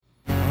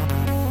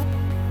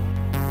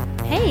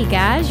Hey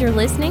guys, you're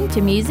listening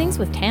to Musings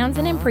with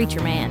Townsend and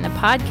Preacher Man, the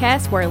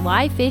podcast where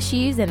life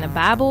issues and the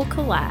Bible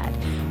collide.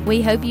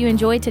 We hope you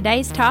enjoyed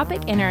today's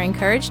topic and are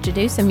encouraged to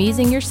do some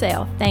musing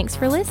yourself. Thanks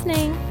for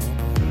listening.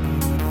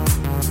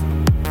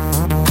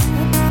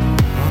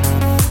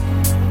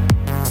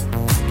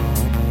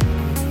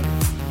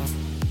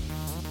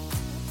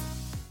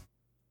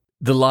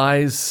 The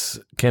lies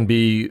can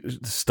be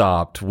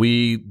stopped.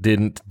 We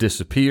didn't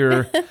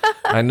disappear.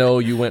 I know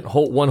you went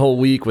one whole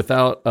week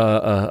without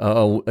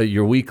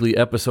your weekly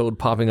episode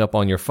popping up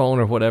on your phone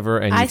or whatever,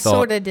 and I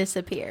sort of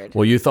disappeared.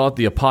 Well, you thought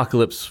the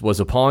apocalypse was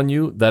upon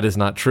you. That is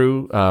not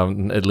true,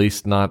 at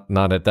least not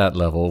at that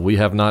level. We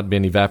have not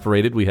been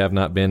evaporated. We have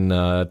not been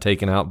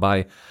taken out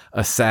by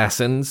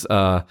assassins.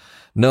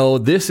 No,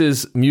 this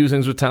is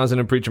Musings with Townsend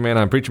and Preacher Man.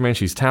 I'm Preacher Man.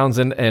 She's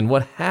Townsend. And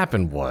what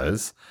happened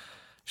was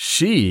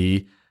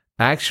she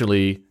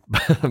actually,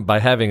 by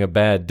having a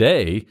bad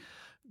day,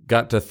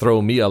 got to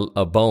throw me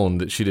a bone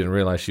that she didn't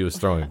realize she was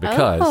throwing,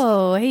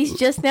 because he's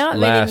just now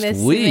admitting this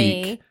to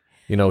me.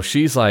 You know,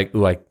 she's like,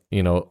 ooh,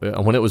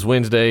 when it was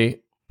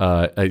Wednesday,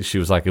 she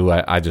was like, ooh,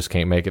 I just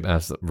can't make it.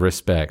 As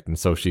respect. And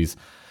so she's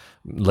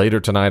later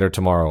tonight or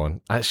tomorrow.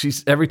 And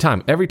she's every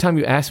time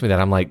you ask me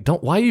that, I'm like,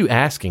 why are you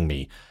asking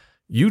me?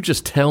 You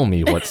just tell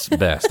me what's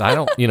best. I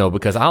don't,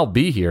 because I'll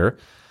be here.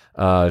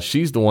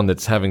 She's the one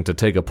that's having to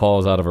take a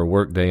pause out of her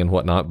work day and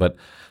whatnot. But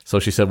so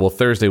she said, well,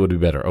 Thursday would be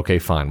better. Okay,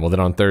 fine. Well, then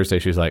on Thursday,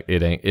 she's like,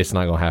 it's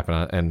not going to happen.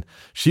 And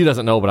she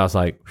doesn't know, but I was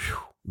like, whew,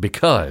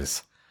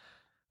 because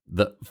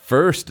the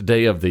first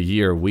day of the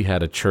year, we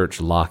had a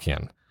church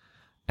lock-in.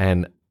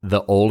 And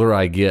the older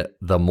I get,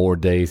 the more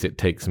days it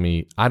takes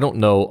me. I don't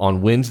know,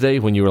 on Wednesday,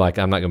 when you were like,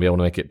 I'm not going to be able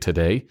to make it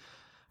today,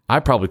 I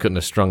probably couldn't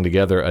have strung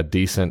together a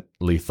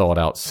decently thought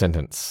out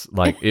sentence.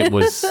 Like it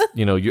was,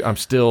 I'm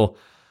still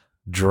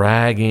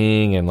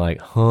dragging and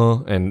like,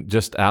 and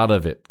just out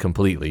of it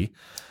completely.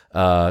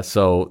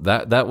 So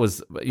that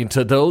was,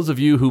 to those of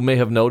you who may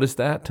have noticed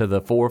that, to the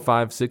 4,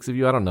 5, 6 of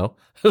you, I don't know,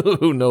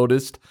 who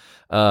noticed,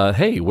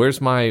 hey, where's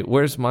my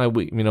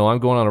week? I'm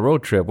going on a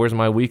road trip. Where's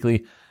my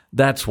weekly?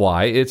 That's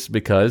why. It's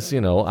because,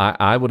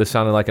 I would have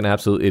sounded like an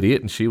absolute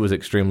idiot, and she was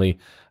extremely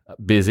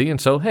busy.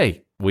 And so,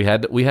 hey, we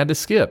had to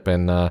skip.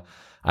 And,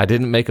 I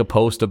didn't make a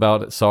post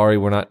about it. Sorry,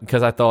 we're not,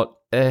 because I thought,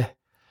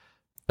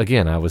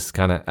 again, I was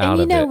kind of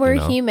out of it.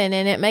 We're human,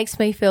 and it makes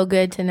me feel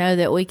good to know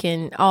that we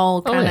can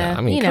all kind of,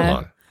 come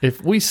on.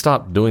 If we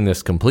stop doing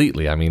this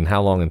completely,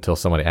 how long until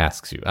somebody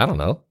asks you? I don't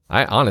know.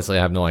 I honestly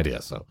have no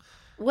idea. So,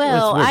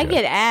 well, I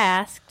get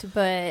asked,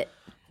 but.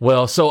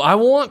 Well, so I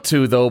want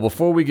to, though,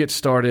 before we get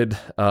started,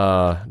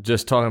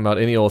 just talking about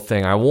any old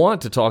thing, I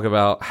want to talk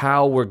about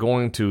how we're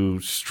going to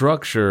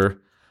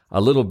structure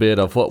a little bit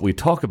of what we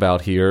talk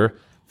about here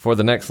for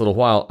the next little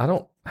while.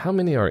 How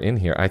many are in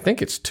here? I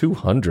think it's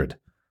 200.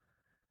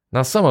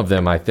 Now, some of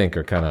them I think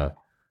are kind of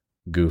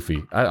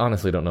goofy. I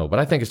honestly don't know, but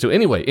I think it's 2.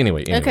 Anyway.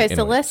 Okay,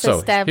 so let's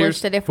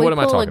establish that if we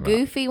pull a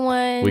goofy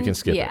one, we can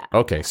skip it.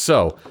 Okay,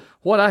 so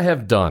what I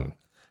have done,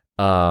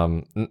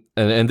 and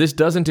this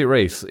doesn't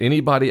erase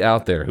anybody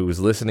out there who is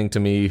listening to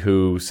me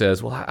who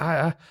says, well,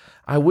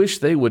 I wish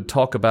they would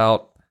talk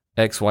about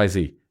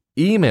XYZ.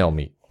 Email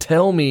me.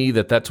 Tell me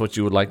that that's what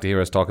you would like to hear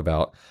us talk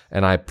about,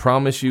 and I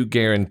promise you,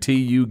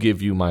 guarantee you,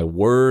 give you my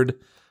word,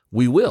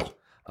 we will.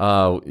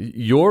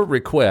 Your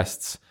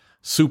requests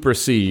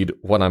supersede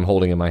what I'm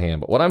holding in my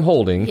hand. But what I'm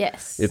holding,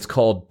 it's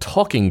called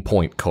talking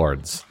point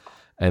cards.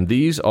 And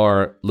these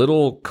are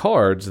little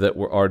cards that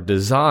are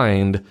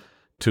designed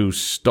to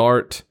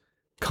start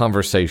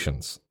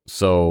conversations.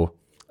 So,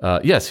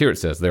 yes, here it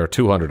says there are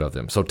 200 of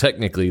them. So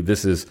technically,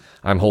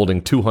 I'm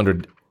holding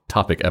 200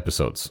 topic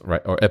episodes,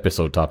 right? Or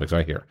episode topics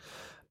right here.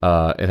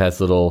 It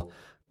has little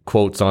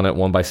quotes on it,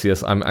 one by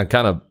C.S. It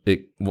kind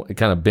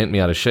of bent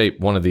me out of shape.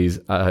 One of these,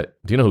 do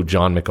you know who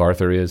John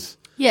MacArthur is?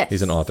 Yes.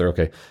 He's an author.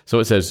 Okay. So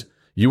it says,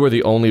 you are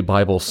the only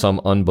Bible some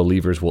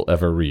unbelievers will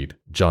ever read.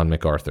 John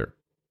MacArthur.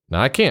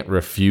 Now, I can't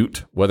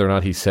refute whether or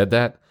not he said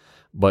that,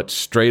 but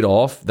straight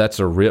off, that's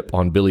a rip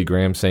on Billy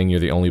Graham saying you're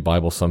the only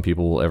Bible some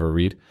people will ever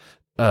read.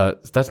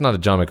 That's not a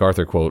John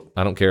MacArthur quote.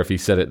 I don't care if he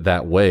said it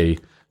that way.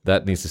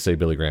 That needs to say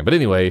Billy Graham. But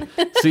anyway,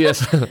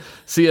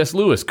 C.S.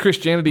 Lewis,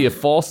 Christianity, if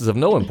false, is of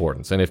no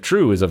importance, and if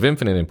true, is of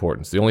infinite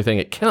importance. The only thing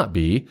it cannot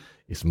be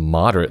is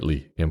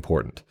moderately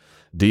important.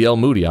 D.L.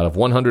 Moody, out of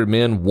 100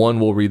 men, 1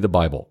 will read the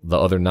Bible. The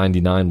other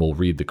 99 will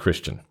read the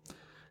Christian.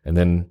 And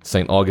then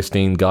St.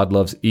 Augustine, God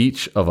loves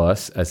each of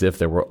us as if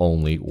there were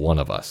only one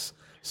of us.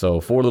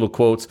 So 4 little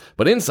quotes.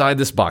 But inside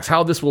this box,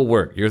 how this will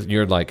work,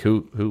 you're like,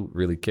 who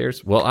really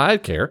cares? Well, I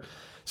care.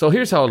 So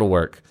here's how it'll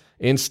work.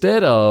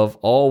 Instead of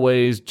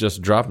always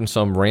just dropping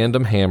some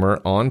random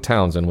hammer on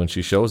Townsend when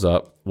she shows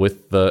up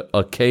with the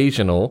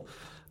occasional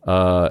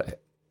kind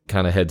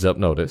of heads up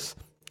notice,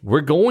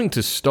 we're going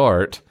to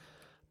start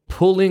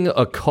pulling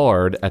a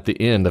card at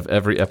the end of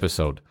every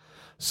episode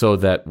so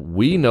that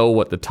we know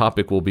what the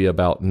topic will be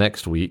about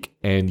next week,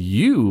 and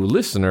you,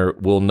 listener,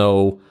 will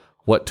know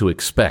what to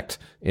expect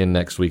in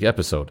next week's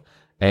episode.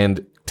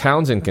 And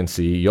Townsend can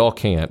see, y'all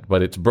can't,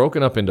 but it's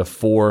broken up into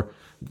 4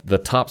 the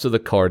tops of the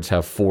cards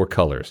have 4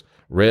 colors: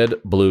 red,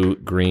 blue,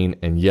 green,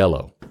 and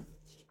yellow.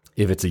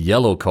 If it's a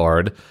yellow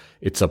card,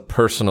 it's a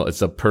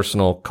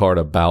personal card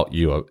about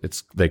you.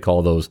 They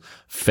call those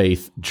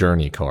faith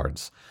journey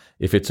cards.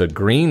 If it's a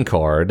green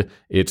card,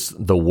 it's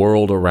the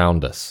world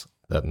around us.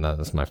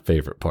 That's my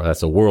favorite part.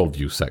 That's a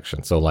worldview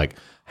section. So like,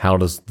 how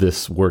does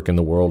this work in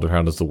the world, or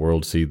how does the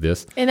world see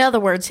this? In other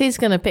words, he's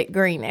going to pick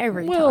green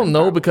every time. Well,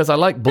 no, because I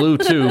like blue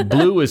too.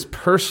 Blue is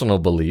personal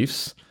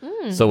beliefs.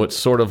 So it's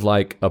sort of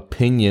like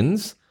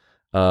opinions.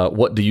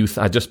 What do you?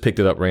 I just picked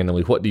it up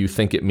randomly. What do you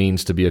think it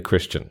means to be a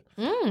Christian?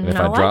 And if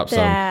I drop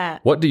some,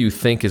 what do you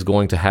think is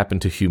going to happen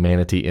to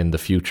humanity in the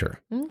future?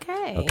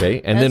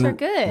 Okay, and those then are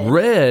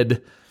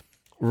good.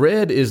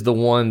 Red is the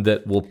one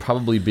that will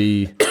probably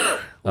be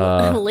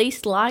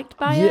least liked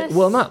by us.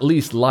 Well, not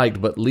least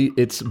liked, but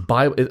it's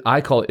Bible.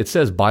 I call it. It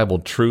says Bible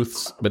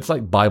truths, but it's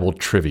like Bible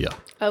trivia.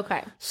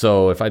 Okay.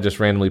 So if I just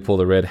randomly pull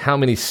the red, how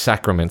many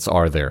sacraments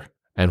are there,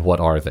 and what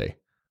are they?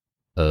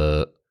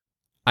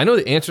 I know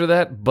the answer to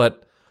that,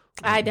 but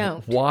I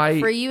don't. Why?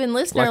 For you in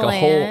listener like a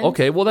land. whole?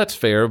 Okay, well that's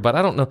fair, but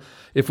I don't know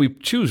if we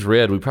choose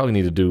red. We probably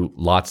need to do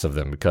lots of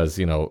them because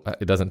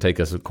it doesn't take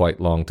us quite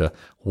long to.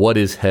 What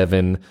is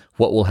heaven?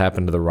 What will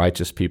happen to the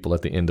righteous people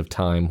at the end of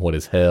time? What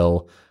is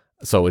hell?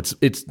 So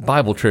it's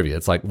Bible trivia.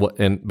 It's like what,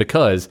 and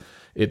because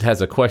it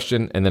has a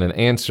question and then an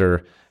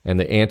answer, and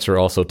the answer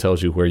also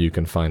tells you where you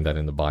can find that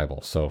in the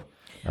Bible. So.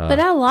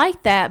 But I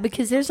like that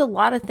because there's a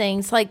lot of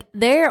things, like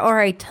there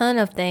are a ton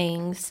of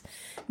things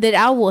that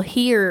I will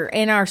hear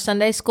in our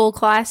Sunday school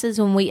classes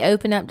when we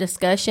open up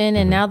discussion.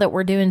 And now that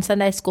we're doing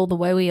Sunday school the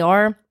way we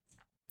are,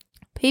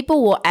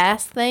 people will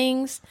ask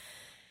things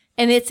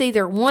and it's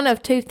either one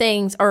of 2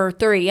 things or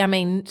 3. I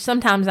mean,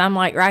 sometimes I'm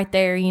like right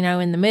there,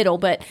 in the middle,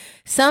 but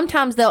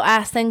sometimes they'll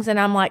ask things and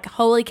I'm like,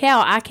 holy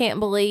cow, I can't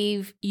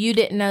believe you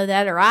didn't know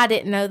that, or I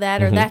didn't know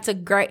that, or that's a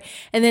great,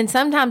 and then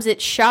sometimes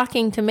it's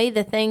shocking to me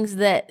the things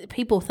that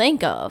people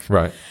think of.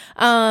 Right.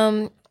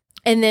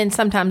 And then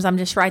sometimes I'm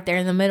just right there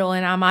in the middle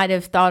and I might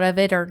have thought of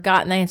it or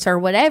gotten the answer or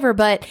whatever.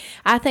 But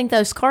I think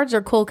those cards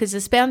are cool because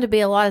it's bound to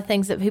be a lot of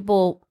things that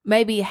people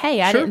maybe,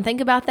 hey, I didn't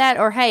think about that.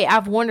 Or, hey,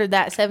 I've wondered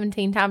that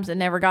 17 times and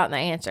never gotten the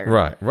answer.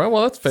 Right.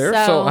 Well, that's fair.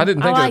 So I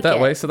didn't think of it that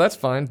way. So that's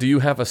fine. Do you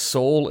have a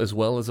soul as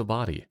well as a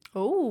body?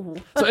 Ooh.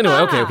 So anyway,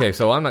 okay.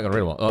 So I'm not going to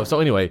read them all. So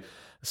anyway,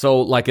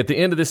 like at the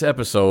end of this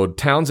episode,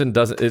 Townsend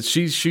doesn't,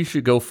 she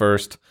should go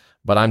first,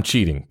 but I'm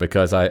cheating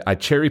because I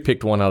cherry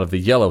picked one out of the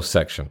yellow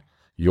section.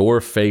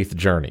 Your faith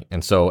journey.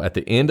 And so at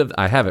the end of,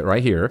 I have it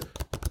right here.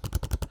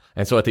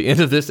 And so at the end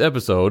of this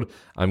episode,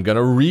 I'm going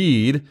to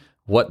read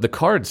what the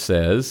card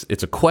says.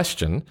 It's a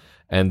question.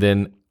 And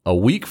then a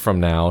week from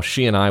now,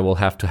 she and I will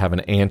have to have an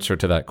answer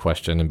to that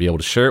question and be able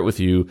to share it with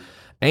you.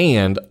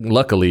 And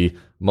luckily,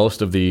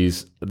 most of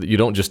these, you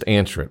don't just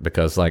answer it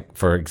because, like,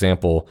 for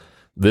example,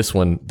 this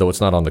one, though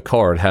it's not on the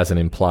card, has an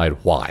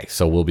implied why.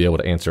 So we'll be able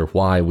to answer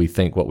why we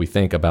think what we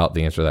think about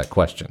the answer to that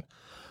question.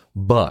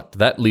 But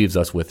that leaves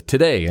us with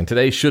today, and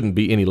today shouldn't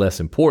be any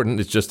less important.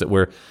 It's just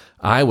that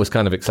I was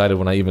kind of excited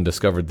when I even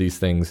discovered these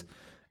things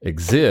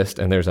exist,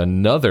 and there's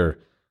another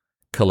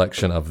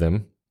collection of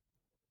them,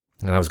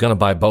 and I was going to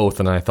buy both,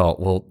 and I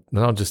thought, well,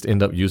 then I'll just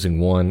end up using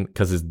one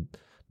because it's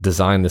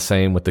designed the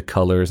same with the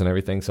colors and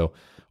everything. So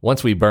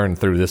once we burn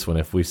through this one,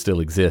 if we still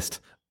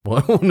exist,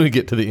 when we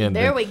get to the end,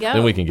 there we go.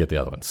 Then we can get the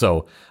other one.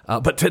 So,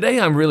 but today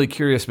I'm really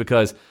curious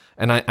because,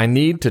 and I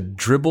need to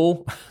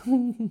dribble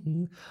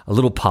a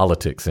little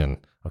politics in,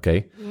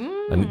 okay?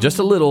 And just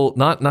a little,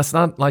 that's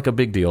not like a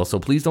big deal, so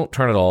please don't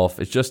turn it off.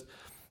 It's just,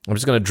 I'm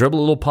just going to dribble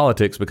a little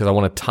politics because I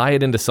want to tie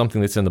it into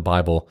something that's in the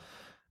Bible,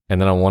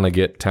 and then I want to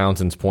get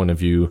Townsend's point of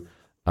view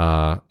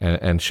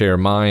and share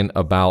mine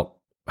about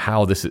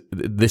how this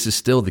is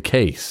still the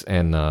case,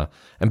 and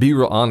be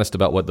real honest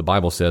about what the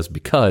Bible says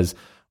because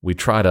we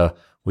try to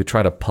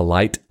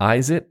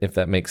politeize it, if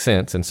that makes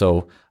sense, and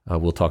so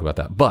we'll talk about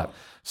that. But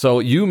so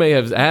you may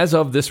have, as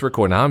of this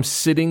recording, now I'm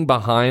sitting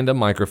behind a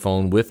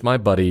microphone with my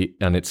buddy,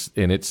 and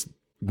it's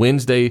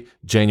Wednesday,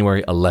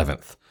 January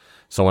 11th.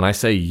 So when I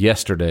say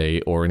yesterday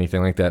or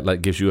anything like that,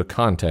 that gives you a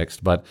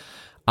context. But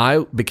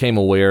I became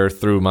aware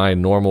through my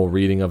normal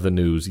reading of the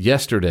news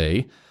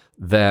yesterday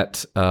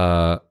that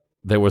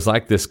there was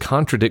like this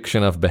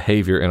contradiction of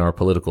behavior in our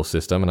political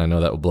system, and I know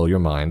that will blow your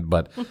mind,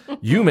 but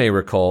you may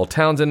recall,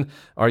 Townsend,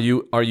 are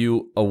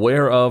you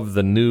aware of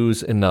the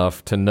news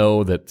enough to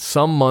know that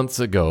some months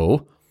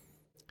ago,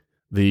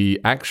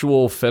 the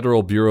actual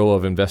Federal Bureau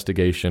of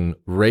Investigation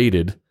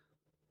raided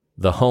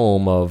the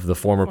home of the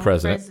former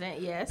president,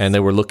 yes. And they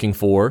were looking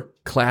for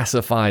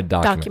classified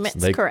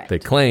documents. Correct. They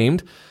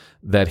claimed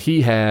that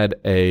he had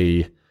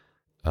a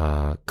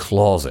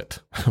closet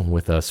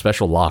with a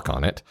special lock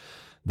on it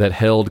that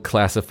held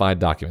classified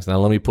documents. Now,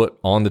 let me put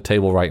on the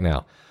table right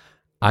now,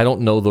 I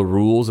don't know the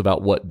rules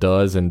about what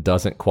does and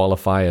doesn't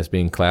qualify as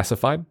being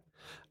classified.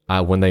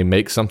 When they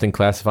make something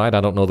classified,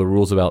 I don't know the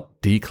rules about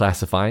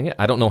declassifying it.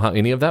 I don't know how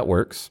any of that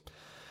works.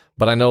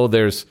 But I know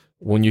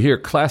when you hear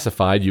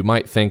classified, you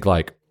might think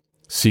like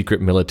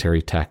secret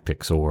military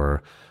tactics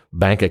or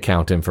bank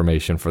account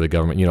information for the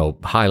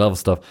government, high level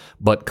stuff.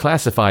 But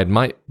classified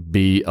might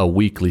be a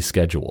weekly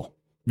schedule,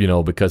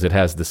 because it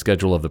has the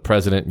schedule of the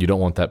president. You don't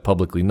want that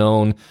publicly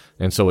known,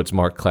 and so it's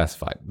marked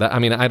classified. I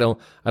don't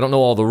know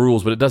all the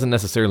rules, but it doesn't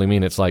necessarily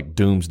mean it's like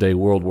doomsday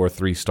World War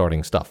III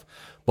starting stuff.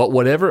 But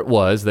whatever it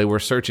was, they were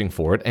searching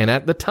for it. And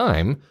at the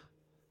time,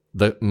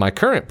 my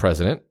current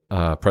president,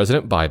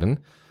 President Biden,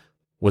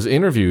 was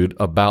interviewed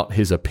about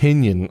his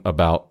opinion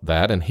about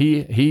that. And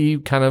he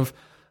kind of,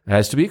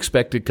 as to be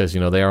expected, because,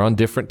 they are on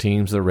different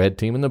teams, the red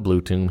team and the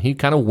blue team. He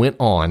kind of went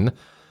on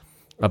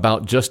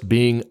about just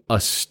being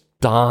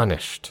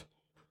astonished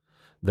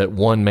that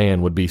one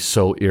man would be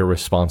so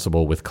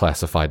irresponsible with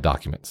classified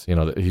documents.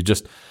 That he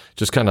just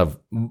kind of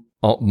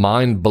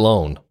mind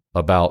blown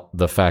about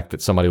the fact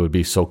that somebody would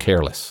be so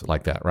careless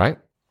like that, right?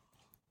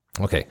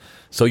 Okay,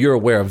 so you're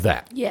aware of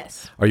that.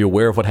 Yes. Are you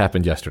aware of what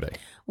happened yesterday?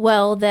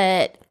 Well,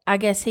 that I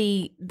guess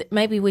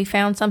maybe we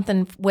found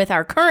something with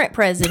our current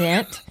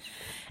president,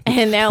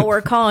 and now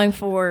we're calling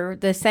for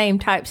the same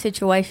type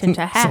situation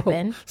to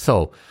happen.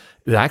 So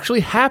it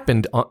actually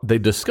happened. They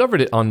discovered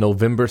it on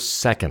November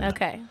 2nd.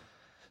 Okay.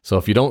 So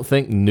if you don't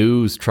think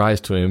news tries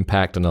to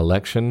impact an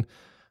election,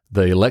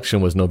 the election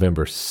was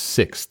November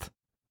 6th.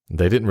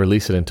 They didn't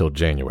release it until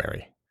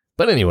January.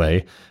 But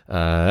anyway,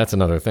 that's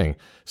another thing.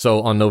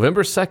 So on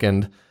November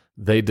 2nd,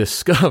 they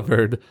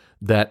discovered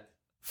that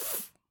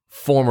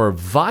former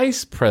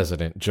Vice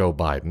President Joe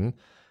Biden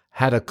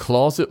had a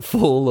closet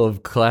full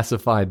of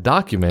classified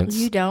documents.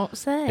 You don't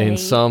say. In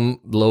some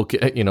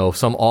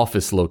some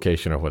office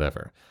location or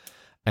whatever.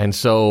 And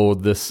so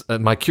this,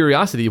 my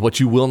curiosity, what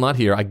you will not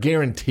hear, I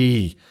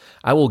guarantee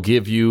I will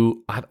give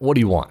you, what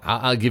do you want?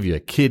 I'll give you a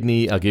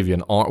kidney, I'll give you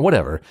an arm,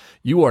 whatever.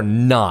 You are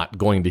not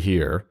going to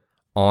hear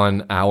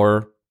on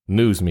our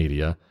news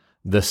media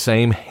the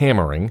same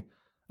hammering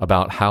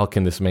about how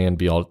can this man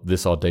be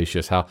this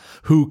audacious? I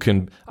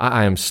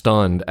am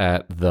stunned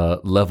at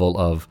the level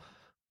of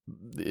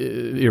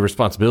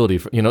irresponsibility.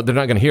 They're not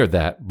going to hear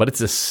that, but it's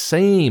the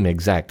same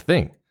exact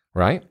thing,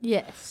 right?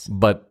 Yes.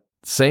 But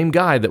same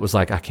guy that was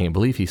like, I can't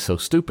believe he's so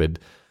stupid,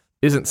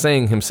 isn't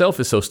saying himself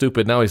is so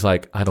stupid. Now he's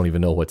like, I don't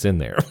even know what's in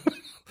there.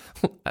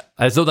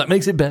 As though that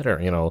makes it better,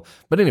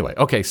 But anyway,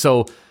 okay,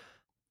 so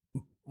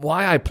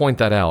why I point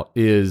that out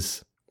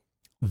is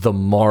the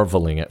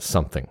marveling at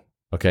something,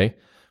 okay?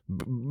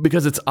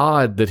 Because it's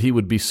odd that he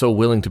would be so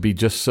willing to be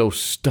just so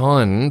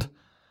stunned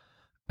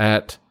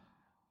at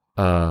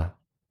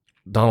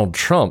Donald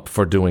Trump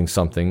for doing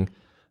something.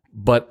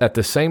 But at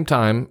the same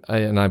time,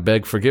 and I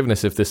beg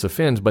forgiveness if this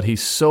offends, but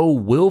he's so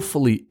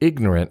willfully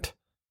ignorant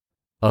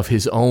of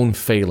his own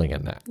failing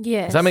in that.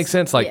 Yes. Does that make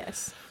sense?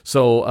 Yes.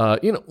 So,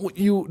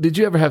 did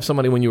you ever have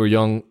somebody when you were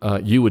young,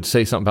 you would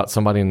say something about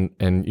somebody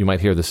and you might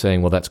hear the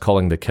saying, well, that's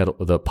calling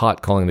the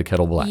pot calling the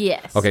kettle black.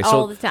 Yes. Okay.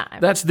 All So the time.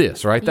 that's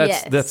this, right?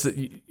 That's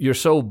you're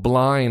so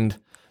blind.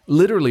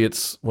 Literally,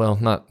 it's, well,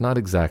 not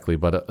exactly,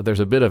 but there's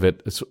a bit of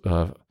it. It's,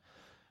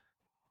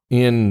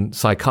 in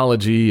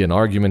psychology and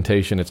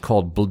argumentation, it's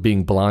called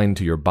being blind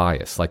to your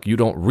bias. Like you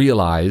don't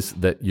realize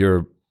that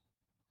you're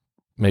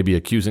maybe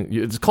accusing.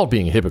 It's called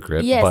being a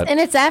hypocrite. Yes, and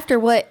it's after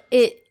what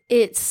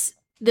it's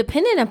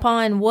dependent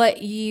upon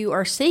what you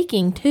are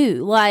seeking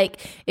too. Like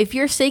if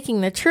you're seeking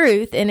the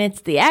truth and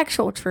it's the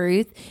actual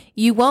truth,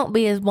 you won't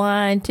be as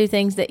blind to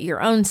things that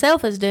your own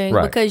self is doing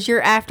because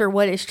you're after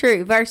what is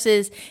true.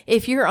 Versus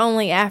if you're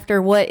only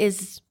after what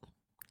is,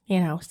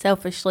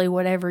 selfishly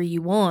whatever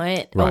you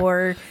want,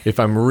 or if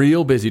I'm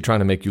real busy trying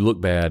to make you look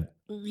bad,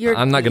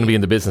 I'm not going to be in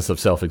the business of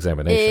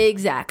self-examination.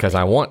 Exactly. Because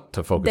I want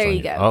to focus on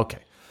you. There you go. Okay.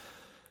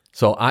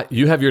 So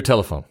you have your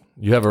telephone.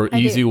 You have an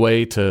easy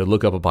way to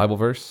look up a Bible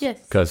verse? Yes.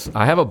 Because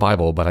I have a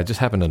Bible, but I just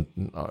happen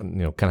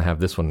to, kind of have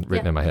this one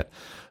written in my head.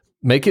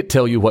 Make it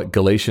tell you what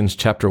Galatians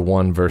chapter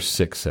 1, verse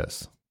 6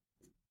 says.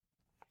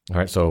 All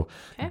right. So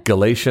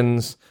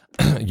Galatians,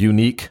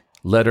 unique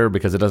letter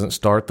because it doesn't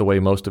start the way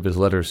most of his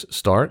letters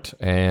start.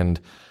 And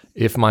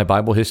if my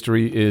Bible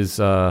history is,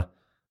 my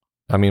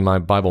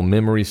Bible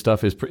memory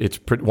stuff is, it's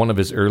one of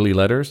his early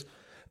letters.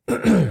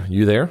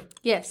 You there?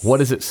 Yes. What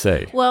does it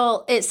say?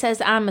 Well, it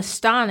says, I'm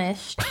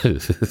astonished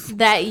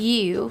that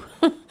you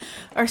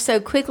are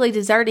so quickly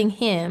deserting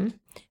him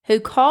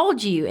who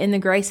called you in the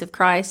grace of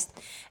Christ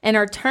and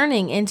are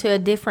turning into a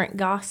different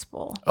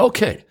gospel.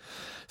 Okay.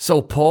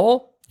 So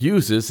Paul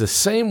uses the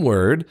same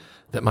word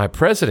that my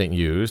president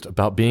used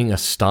about being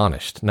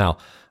astonished. Now,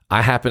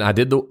 I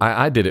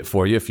did it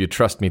for you if you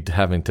trust me to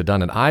having to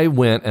done it. I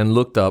went and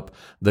looked up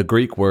the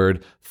Greek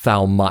word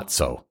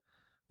thaumazo,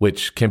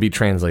 which can be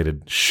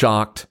translated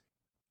shocked,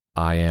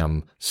 I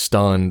am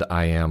stunned,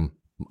 I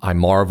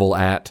marvel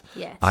at,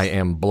 yes. I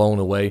am blown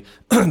away.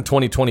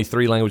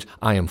 2023 language,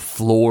 I am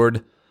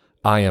floored,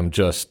 I am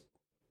just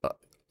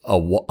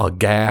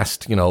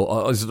aghast.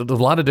 There's a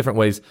lot of different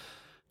ways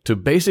to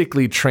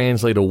basically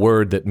translate a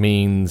word that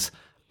means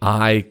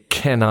I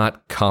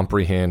cannot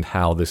comprehend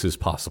how this is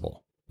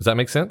possible. Does that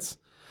make sense?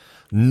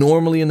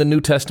 Normally in the New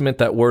Testament,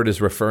 that word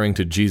is referring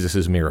to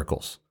Jesus'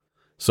 miracles.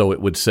 So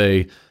it would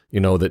say,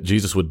 that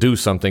Jesus would do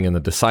something and the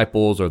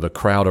disciples or the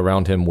crowd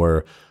around him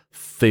were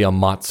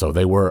theamazo.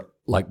 They were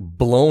like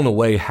blown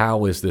away.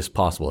 How is this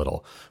possible at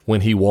all?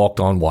 When he walked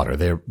on water,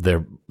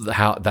 they're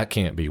how that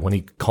can't be. When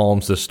he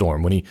calms the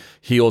storm, when he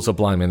heals a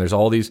blind man, there's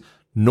all these.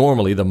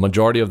 Normally, the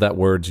majority of that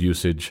word's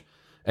usage,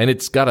 and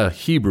it's got a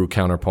Hebrew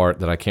counterpart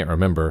that I can't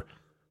remember,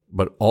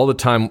 but all the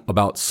time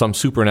about some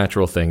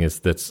supernatural thing is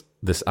that's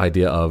this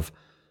idea of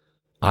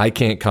I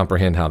can't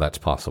comprehend how that's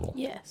possible.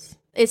 Yes,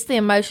 it's the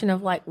emotion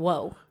of like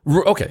whoa.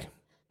 Okay,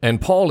 and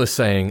Paul is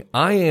saying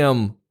I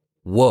am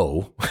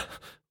whoa.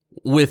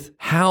 With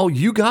how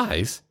you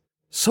guys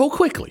so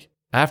quickly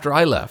after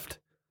I left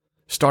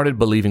started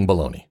believing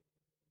baloney.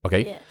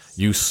 Okay? Yes.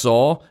 You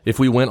saw, if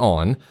we went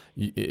on,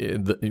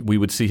 we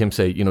would see him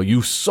say,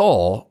 you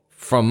saw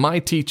from my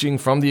teaching,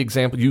 from the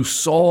example, you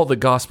saw the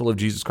gospel of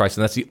Jesus Christ,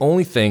 and that's the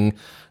only thing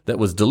that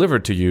was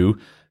delivered to you.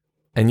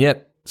 And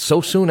yet,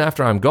 so soon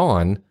after I'm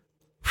gone,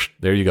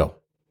 there you go.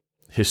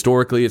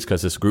 Historically, it's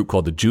because this group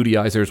called the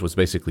Judaizers was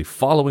basically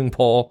following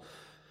Paul.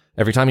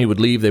 Every time he would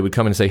leave, they would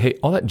come in and say, hey,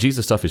 all that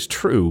Jesus stuff is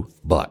true,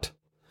 but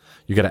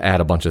you got to add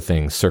a bunch of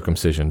things,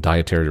 circumcision,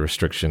 dietary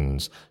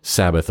restrictions,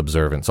 Sabbath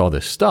observance, all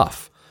this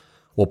stuff.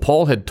 Well,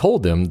 Paul had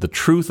told them the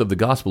truth of the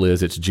gospel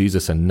is it's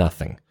Jesus and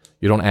nothing.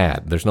 You don't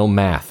add. There's no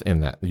math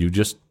in that. You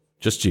just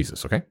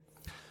Jesus, okay?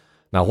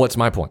 Now, what's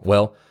my point?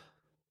 Well,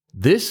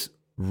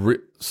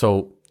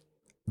 so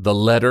the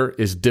letter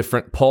is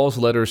different. Paul's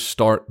letters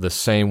start the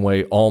same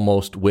way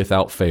almost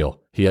without fail.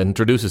 He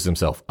introduces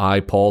himself.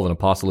 I, Paul, an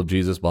apostle of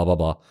Jesus, blah, blah,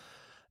 blah.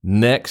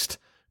 Next,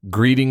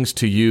 greetings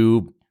to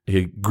you.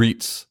 He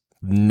greets.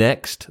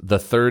 Next, the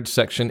third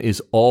section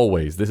is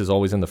always, this is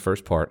always in the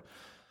first part,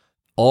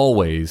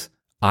 always,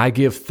 I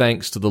give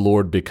thanks to the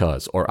Lord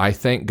because, or I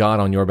thank God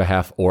on your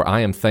behalf, or I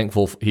am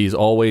thankful. He's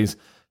always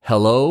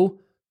hello,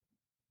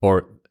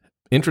 or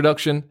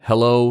introduction,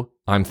 hello,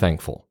 I'm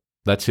thankful.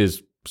 That's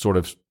his sort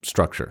of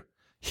structure.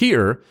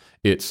 Here,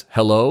 it's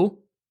hello,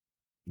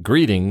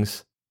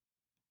 greetings,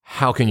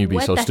 how can you be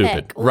so stupid?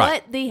 Heck?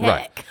 Right. What the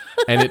heck?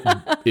 Right. And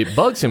it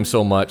bugs him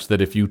so much that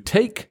if you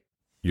take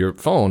your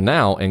phone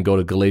now and go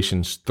to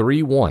Galatians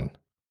 3:1,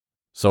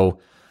 so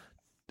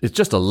it's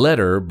just a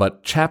letter,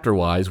 but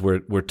chapter-wise,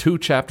 we're 2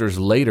 chapters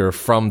later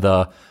from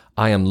the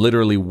I am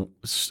literally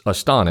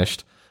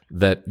astonished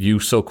that you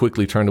so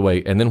quickly turned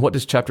away. And then what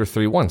does chapter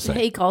 3:1 say?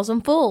 He calls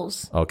them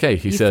fools. Okay,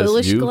 he says,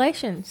 foolish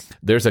Galatians.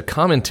 There's a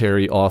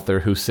commentary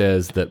author who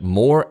says that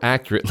more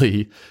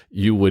accurately,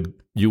 you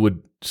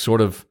would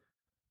sort of,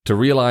 to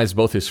realize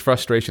both his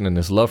frustration and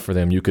his love for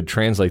them, you could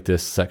translate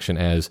this section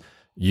as,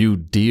 you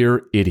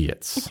dear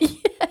idiots.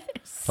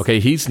 Yes. Okay,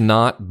 he's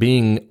not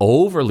being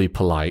overly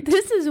polite.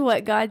 This is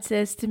what God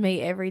says to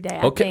me every day,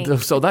 Okay,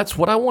 so that's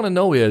what I want to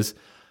know is,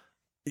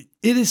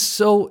 it is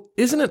so,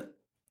 isn't it?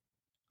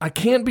 I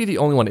can't be the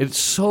only one. It's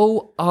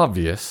so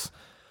obvious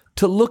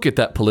to look at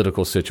that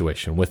political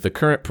situation with the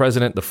current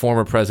president, the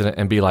former president,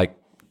 and be like,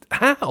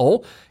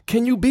 how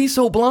can you be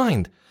so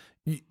blind?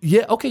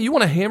 Yeah, okay, you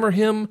want to hammer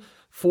him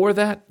for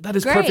that? That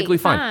is great, perfectly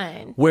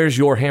fine. Where's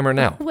your hammer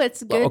now?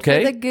 What's good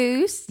for the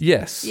goose?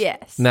 Yes.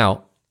 Yes.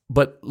 Now,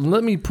 but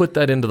let me put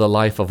that into the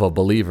life of a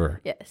believer.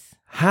 Yes.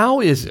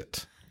 How is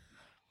it?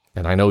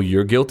 And I know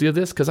you're guilty of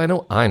this because I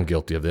know I'm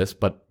guilty of this,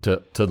 but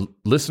to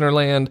listener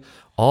land,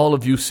 all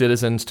of you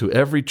citizens, to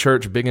every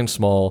church, big and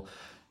small,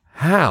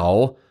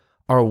 how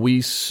are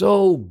we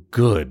so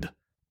good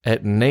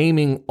at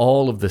naming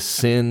all of the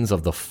sins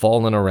of the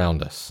fallen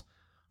around us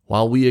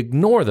while we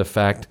ignore the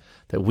fact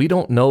that we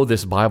don't know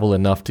this Bible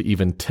enough to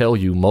even tell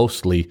you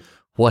mostly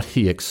what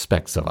he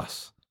expects of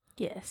us?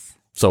 Yes.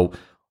 So,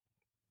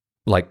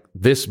 like,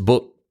 this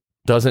book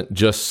doesn't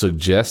just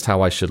suggest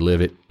how I should live,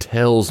 it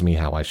tells me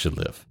how I should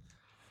live.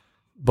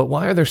 But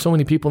why are there so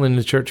many people in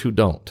the church who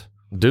don't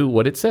do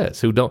what it says,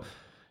 who don't,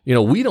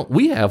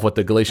 we have what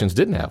the Galatians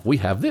didn't have. We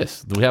have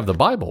this. We have the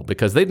Bible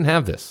because they didn't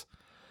have this.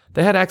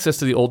 They had access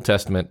to the Old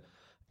Testament,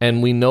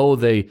 and we know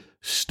they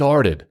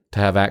started to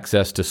have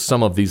access to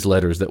some of these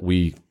letters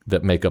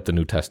that make up the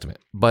New Testament.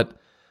 But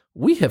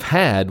we have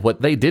had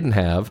what they didn't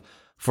have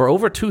for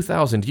over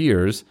 2,000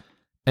 years,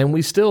 and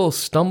we still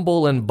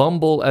stumble and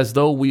bumble as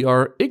though we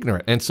are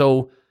ignorant. And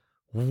so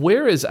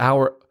where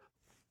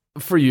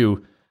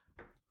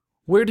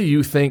do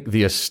you think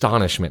the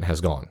astonishment has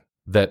gone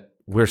that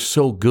we're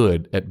so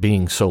good at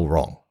being so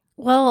wrong?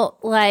 Well,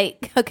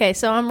 okay,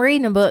 so I'm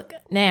reading a book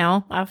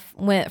now. I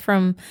went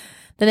from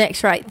The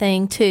Next Right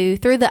Thing to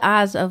Through the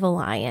Eyes of a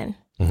Lion.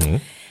 Mm-hmm.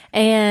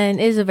 And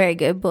it's a very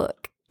good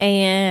book.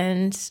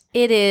 And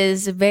it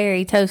is a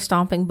very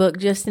toe-stomping book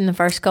just in the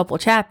first couple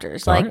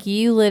chapters.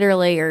 You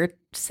literally are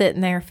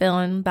sitting there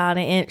feeling about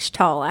an inch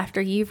tall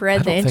after you've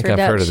read the introduction. I think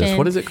I've heard of this.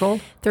 What is it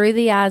called? Through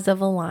the Eyes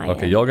of a Lion.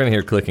 Okay, y'all are going to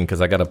hear clicking because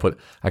I got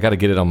to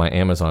get it on my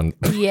Amazon.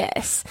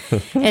 Yes.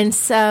 And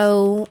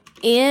so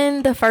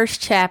in the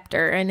first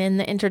chapter and in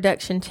the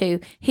introduction too,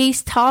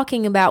 he's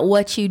talking about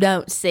what you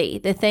don't see,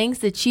 the things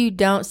that you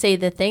don't see,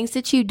 the things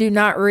that you do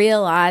not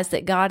realize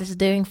that God is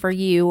doing for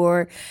you,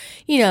 or,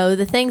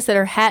 the things that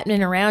are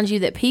happening around you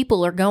that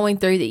people are going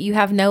through that you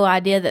have no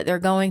idea that they're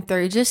going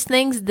through, just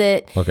things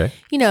that, okay.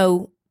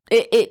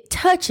 it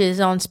touches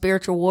on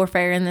spiritual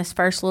warfare in this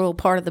first little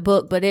part of the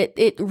book, but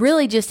it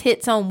really just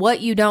hits on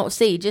what you don't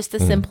see, just the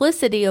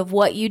simplicity of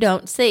what you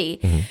don't see.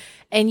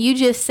 And you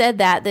just said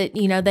that, they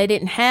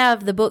didn't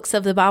have the books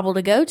of the Bible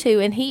to go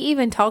to. And he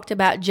even talked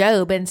about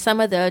Job and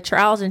some of the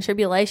trials and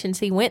tribulations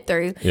he went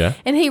through. Yeah.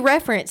 And he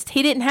referenced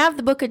he didn't have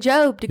the book of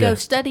Job to go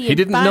study and find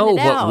it out. He didn't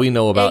know what we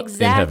know about in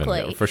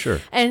heaven, for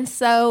sure. And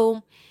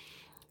so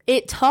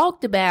it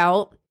talked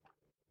about,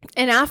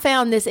 and I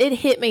found this, it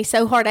hit me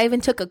so hard. I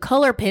even took a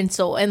color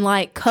pencil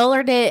and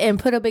colored it and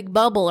put a big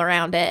bubble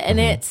around it. And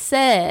it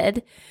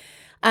said,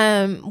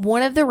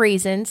 one of the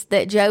reasons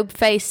that Job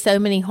faced so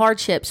many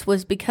hardships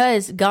was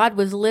because God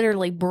was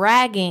literally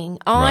bragging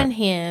on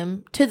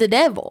him to the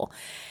devil.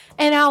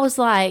 And I was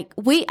like,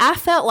 I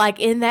felt like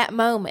in that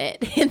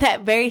moment, in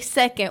that very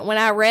second when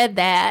I read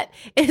that,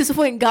 is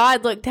when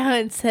God looked down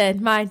and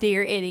said, "My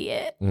dear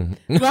idiot." In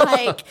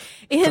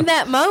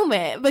that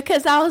moment,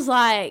 because I was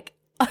like,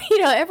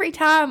 every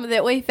time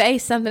that we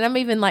face something, I'm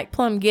even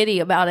plumb giddy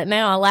about it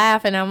now. I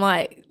laugh and I'm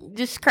like,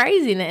 just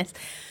craziness.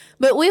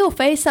 But we will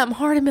face something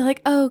hard and be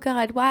like, "Oh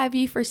God, why have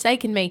you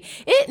forsaken me?"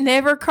 It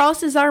never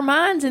crosses our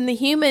minds in the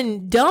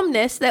human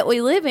dumbness that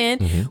we live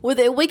in, with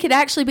it, we could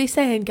actually be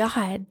saying,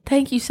 "God,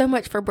 thank you so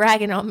much for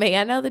bragging on me.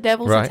 I know the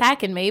devil's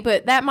attacking me,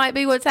 but that might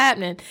be what's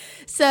happening."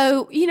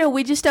 So,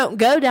 we just don't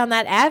go down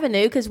that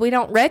avenue because we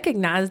don't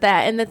recognize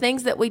that. And the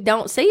things that we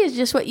don't see is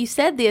just what you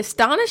said. The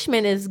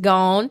astonishment is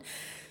gone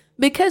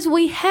because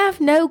we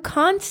have no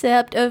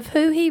concept of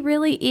who he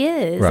really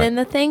is and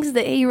the things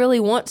that he really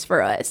wants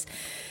for us.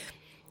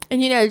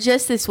 And,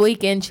 just this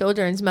weekend,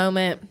 Children's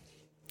Moment,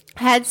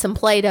 I had some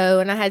Play-Doh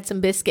and I had some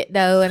biscuit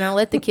dough and I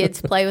let the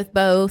kids play with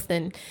both.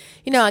 And,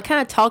 I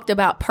kind of talked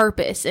about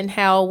purpose and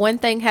how one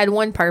thing had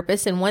one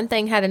purpose and one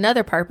thing had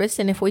another purpose.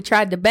 And if we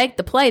tried to bake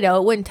the Play-Doh,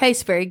 it wouldn't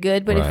taste very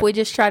good. But if we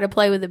just try to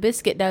play with the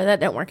biscuit dough,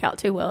 that don't work out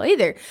too well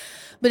either.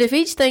 But if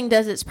each thing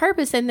does its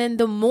purpose, and then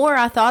the more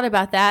I thought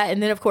about that,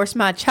 and then, of course,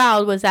 my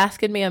child was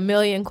asking me a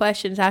million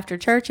questions after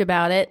church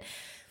about it,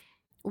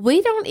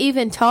 we don't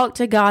even talk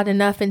to God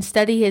enough and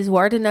study his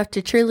word enough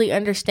to truly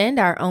understand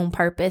our own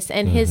purpose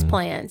and his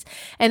plans.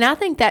 And I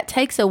think that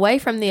takes away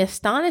from the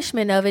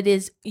astonishment of it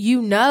is,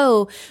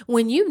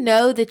 when you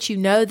know that you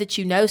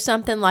know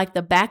something like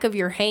the back of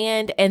your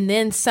hand and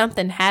then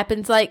something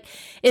happens, like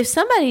if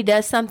somebody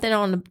does something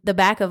on the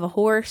back of a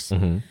horse,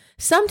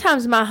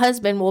 sometimes my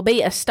husband will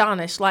be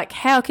astonished, like,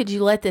 "How could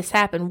you let this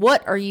happen?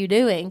 What are you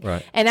doing?"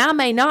 Right. And I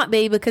may not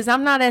be because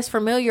I'm not as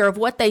familiar of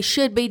what they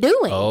should be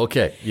doing. Oh,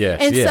 okay.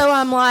 Yes. And so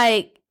I'm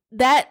like,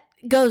 that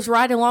goes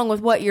right along with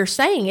what you're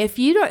saying. If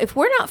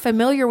we're not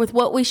familiar with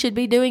what we should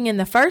be doing in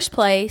the first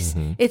place,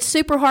 it's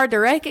super hard to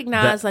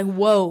recognize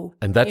whoa.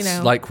 And that's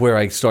where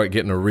I start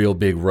getting a real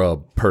big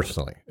rub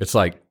personally. It's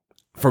like,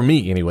 for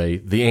me anyway,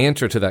 the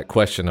answer to that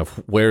question of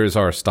where is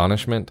our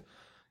astonishment,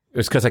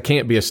 it's because I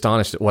can't be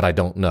astonished at what I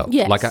don't know.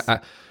 Yes.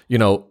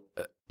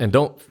 And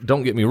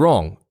don't get me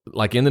wrong.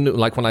 Like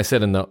when I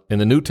said in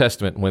the New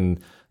Testament, when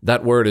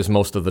that word is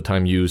most of the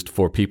time used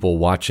for people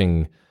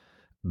watching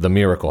the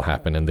miracle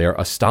happen, and they're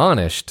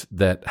astonished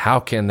that how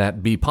can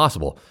that be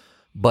possible?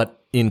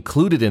 But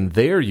included in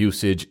their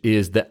usage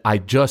is that I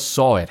just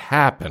saw it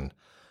happen.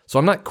 So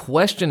I'm not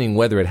questioning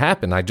whether it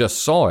happened. I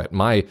just saw it.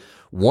 My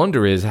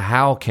wonder is,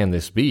 how can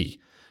this be?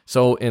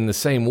 So in the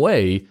same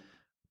way,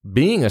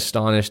 being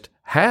astonished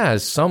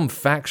has some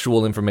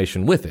factual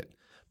information with it.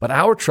 But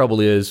our trouble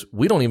is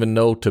we don't even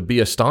know to be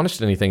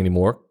astonished at anything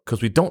anymore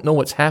because we don't know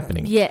what's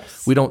happening.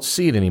 Yes. We don't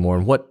see it anymore.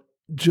 And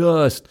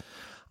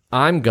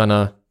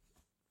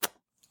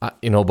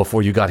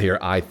before you got here,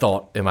 I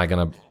thought, am I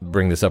going to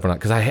bring this up or not?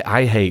 Because I've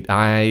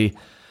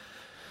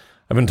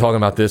been talking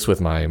about this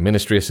with my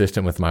ministry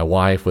assistant, with my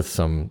wife, with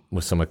some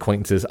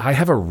acquaintances. I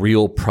have a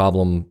real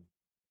problem.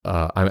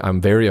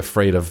 I'm very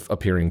afraid of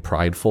appearing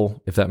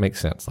prideful, if that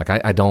makes sense. Like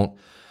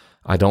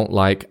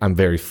I'm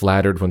very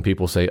flattered when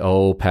people say,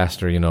 "Oh,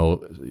 Pastor,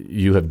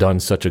 you have done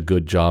such a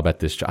good job at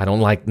this job." I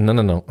don't like,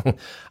 no.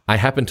 I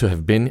happen to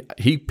have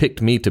he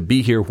picked me to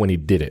be here when he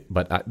did it,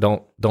 but I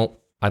don't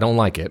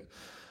like it.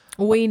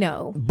 We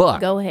know. But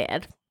go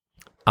ahead.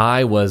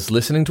 I was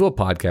listening to a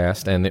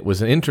podcast, and it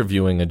was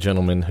interviewing a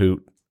gentleman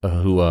who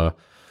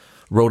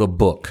wrote a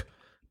book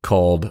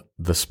called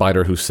 "The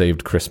Spider Who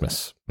Saved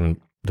Christmas." And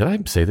did I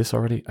say this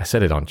already? I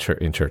said it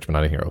in church, but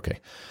not in here.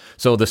 Okay.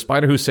 So The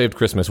Spider Who Saved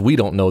Christmas, we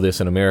don't know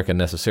this in America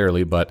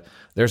necessarily, but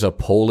there's a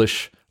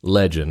Polish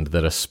legend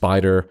that a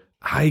spider,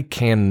 I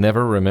can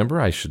never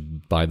remember, I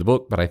should buy the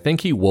book, but I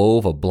think he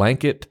wove a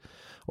blanket,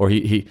 or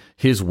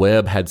his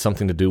web had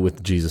something to do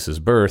with Jesus'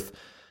 birth,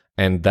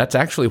 and that's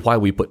actually why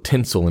we put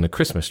tinsel in a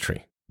Christmas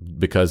tree,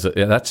 because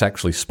that's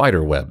actually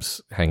spider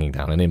webs hanging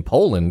down. And in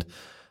Poland,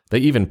 they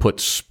even put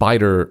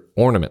spider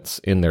ornaments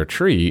in their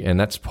tree, and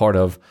that's part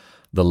of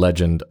the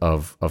legend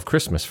of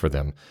Christmas for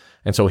them.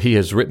 And so he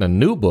has written a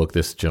new book,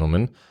 this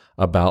gentleman,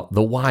 about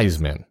the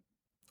wise men,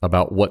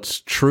 about what's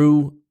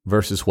true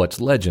versus what's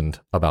legend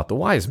about the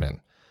wise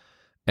men.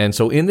 And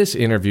so in this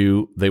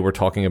interview, they were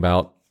talking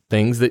about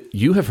things that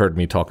you have heard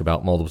me talk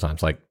about multiple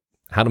times, like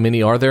How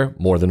many are there?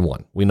 More than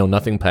one. We know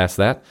nothing past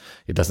that.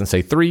 It doesn't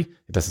say 3.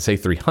 It doesn't say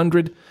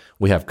 300.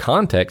 We have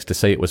context to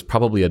say it was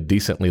probably a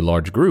decently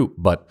large group,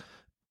 but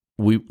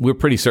we're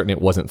pretty certain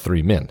it wasn't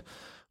 3 men.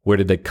 Where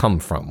did they come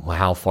from?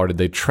 How far did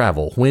they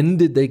travel? When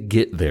did they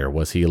get there?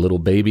 Was he a little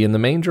baby in the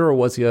manger, or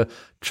was he a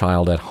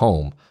child at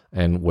home?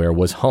 And where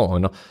was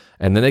home?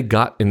 And then they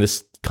got, in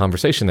this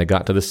conversation, they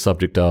got to the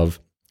subject of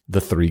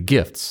the 3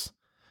 gifts.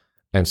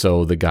 And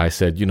so the guy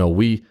said,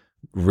 we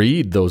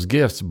read those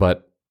gifts,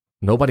 but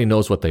nobody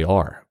knows what they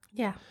are.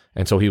 Yeah.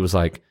 And so he was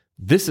like,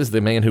 this is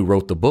the man who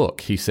wrote the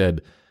book. He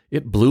said,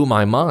 it blew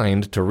my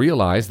mind to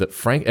realize that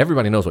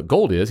everybody knows what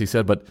gold is. He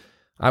said, but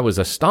I was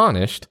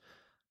astonished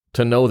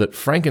to know that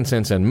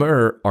frankincense and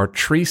myrrh are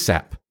tree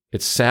sap.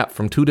 It's sap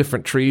from 2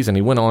 different trees, and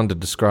he went on to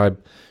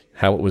describe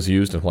how it was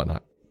used and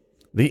whatnot.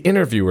 The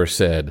interviewer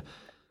said,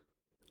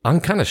 I'm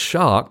kind of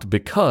shocked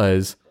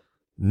because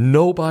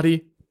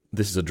nobody,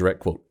 this is a direct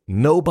quote,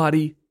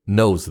 nobody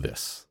knows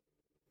this.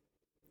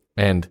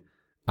 And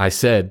I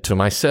said to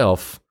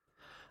myself,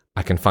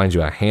 I can find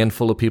you a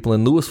handful of people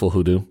in Louisville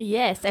who do.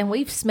 Yes, and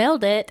we've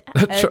smelled it.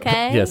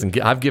 Okay. Yes, and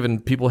I've given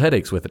people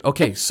headaches with it.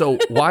 Okay, so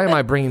why am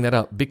I bringing that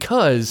up?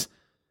 Because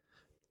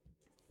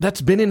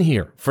that's been in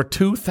here for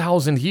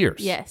 2,000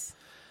 years. Yes.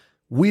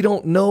 We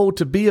don't know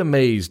to be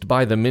amazed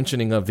by the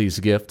mentioning of these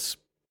gifts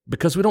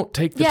because we don't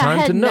take the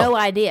time to know. I had no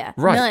idea.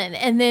 Right. None.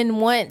 And then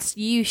once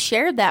you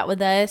shared that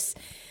with us,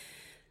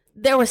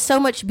 there was so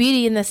much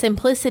beauty in the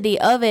simplicity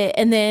of it.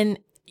 And then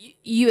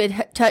you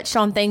had touched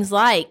on things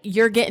like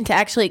you're getting to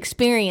actually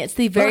experience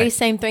the very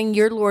same thing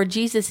your Lord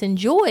Jesus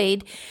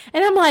enjoyed.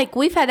 And I'm like,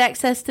 we've had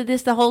access to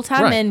this the whole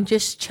time and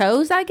just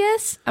chose, I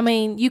guess. I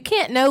mean, you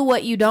can't know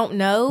what you don't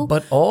know.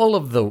 But all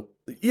of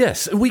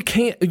we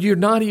can't, you're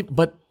not even,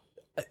 but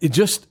it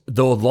just,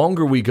 the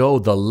longer we go,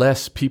 the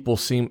less people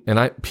seem,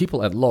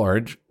 people at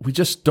large, we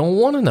just don't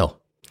want to know.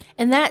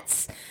 And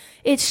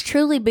it's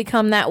truly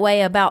become that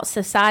way about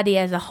society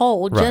as a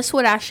whole. Right. Just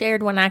what I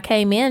shared when I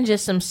came in,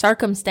 just some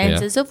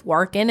circumstances of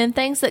working and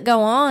things that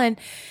go on.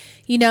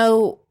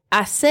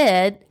 I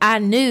said I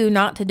knew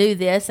not to do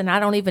this, and I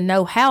don't even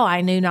know how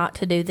I knew not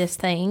to do this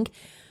thing.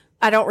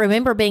 I don't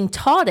remember being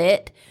taught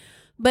it.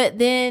 But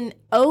then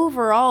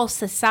overall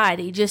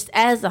society, just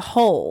as a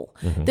whole,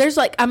 there's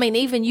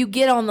even you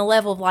get on the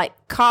level of like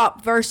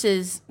cop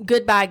versus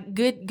good guy,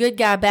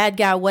 bad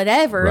guy,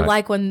 whatever. Right.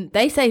 Like when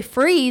they say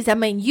freeze,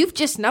 you've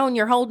just known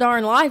your whole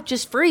darn life,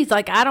 just freeze.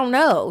 Like, I don't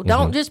know.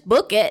 Don't just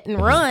book it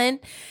and run.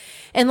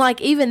 And like,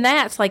 even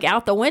that's like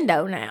out the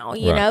window now,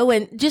 you know,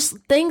 and just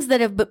things that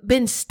have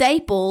been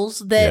staples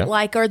that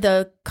like are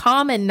the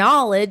common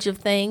knowledge of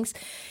things.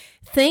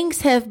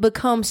 Things have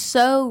become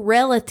so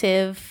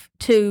relative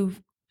to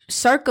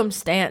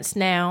circumstance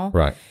now,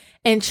 right?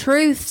 And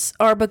truths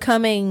are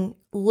becoming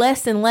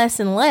less and less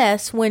and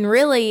less, when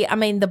really,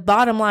 the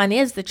bottom line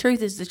is the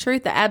truth is the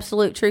truth. The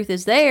absolute truth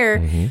is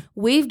there.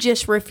 We've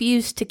just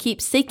refused to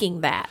keep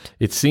seeking that.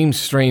 It seems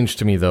strange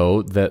to me,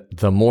 though, that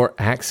the more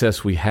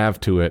access we have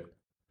to it,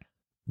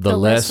 the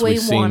less we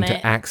seem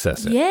to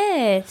access it.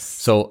 Yes.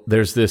 So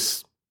there's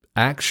this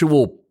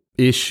actual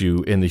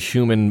issue in the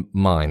human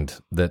mind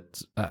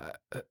that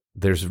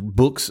there's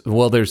books.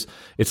 Well,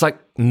 it's like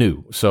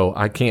new. So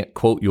I can't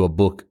quote you a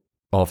book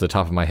off the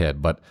top of my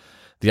head, but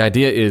the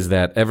idea is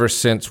that ever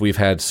since we've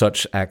had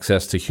such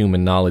access to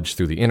human knowledge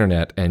through the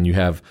internet, and you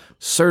have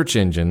search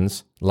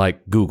engines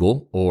like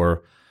Google,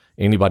 or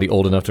anybody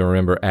old enough to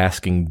remember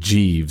asking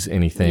Jeeves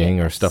anything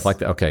or stuff like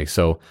that. Okay,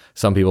 so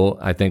some people,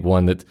 I think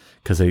one that,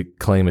 because they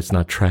claim it's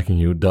not tracking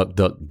you,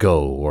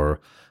 DuckDuckGo or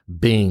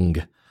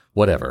Bing,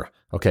 whatever.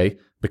 Okay,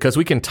 because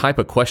we can type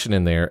a question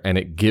in there and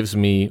it gives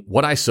me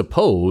what I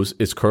suppose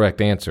is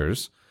correct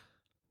answers.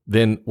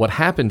 Then what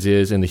happens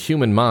is, in the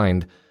human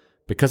mind,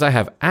 because I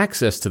have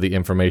access to the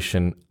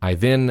information, I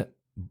then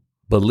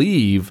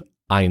believe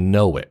I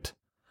know it.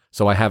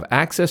 So I have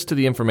access to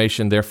the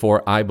information,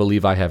 therefore I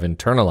believe I have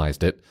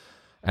internalized it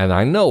and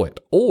I know it.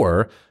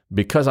 Or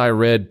because I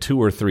read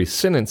 2 or 3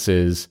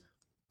 sentences,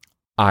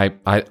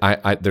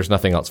 I there's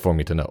nothing else for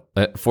me to know.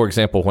 For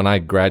example, when I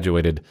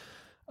graduated,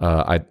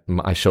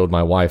 I showed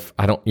my wife,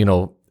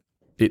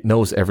 it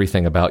knows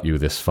everything about you,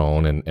 this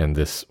phone and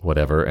this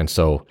whatever. And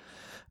so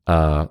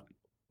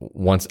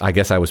once, I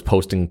guess I was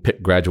posting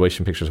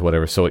graduation pictures,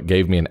 whatever, so it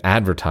gave me an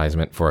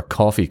advertisement for a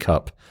coffee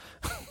cup.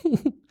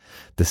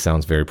 This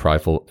sounds very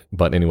prideful,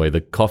 but anyway,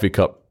 the coffee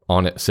cup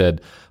on it said,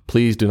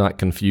 "Please do not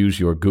confuse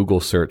your Google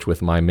search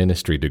with my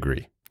ministry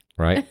degree,"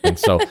 right? And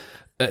so,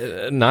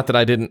 not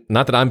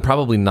that I'm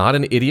probably not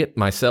an idiot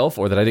myself,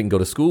 or that I didn't go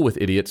to school with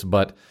idiots,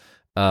 but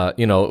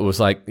it was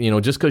like,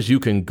 just because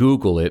you can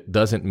Google it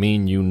doesn't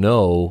mean you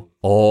know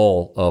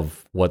all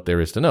of what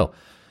there is to know.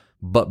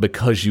 But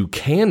because you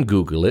can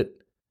Google it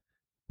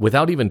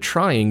without even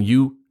trying,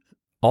 you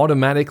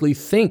automatically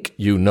think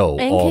you know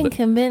and all can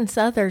convince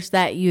others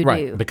that you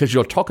do. Because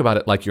you'll talk about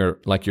it like you're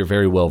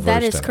very well versed.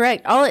 That is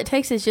correct. All it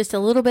takes is just a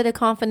little bit of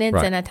confidence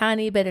and a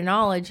tiny bit of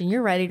knowledge, and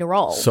you're ready to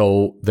roll.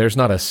 So there's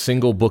not a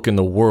single book in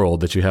the world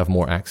that you have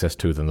more access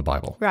to than the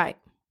Bible. Right.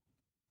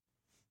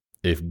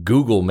 if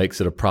Google makes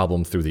it a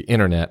problem through the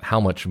internet, how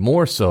much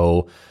more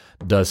so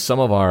does some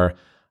of our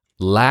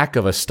lack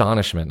of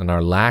astonishment and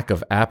our lack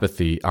of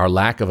apathy, our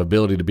lack of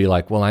ability to be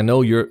like, well, I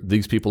know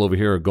these people over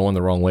here are going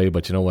the wrong way,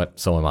 but you know what?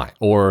 So am I.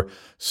 Or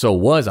so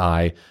was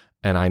I,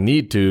 and I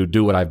need to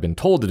do what I've been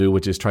told to do,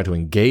 which is try to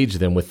engage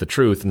them with the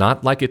truth,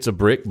 not like it's a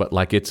brick, but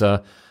like it's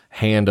a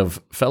hand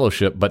of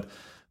fellowship. But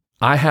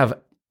how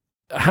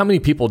many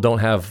people don't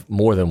have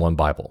more than one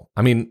Bible?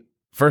 I mean,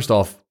 first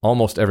off,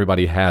 almost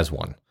everybody has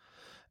one.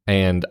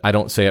 And I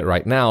don't say it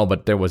right now,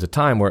 but there was a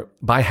time where,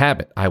 by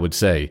habit, I would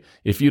say,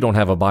 if you don't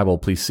have a Bible,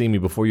 please see me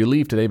before you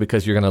leave today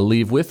because you're going to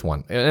leave with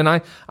one. And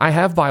I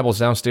have Bibles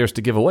downstairs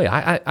to give away.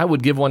 I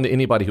would give one to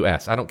anybody who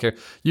asks. I don't care.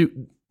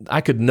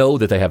 I could know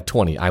that they have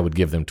 20. I would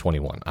give them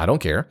 21. I don't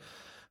care.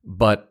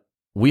 But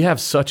we have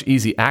such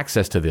easy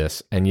access to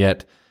this, and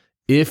yet,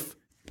 if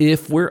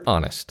we're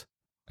honest,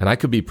 and I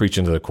could be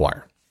preaching to the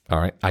choir, all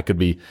right, I could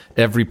be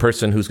every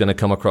person who's going to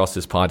come across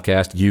this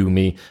podcast, you,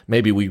 me,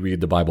 maybe we read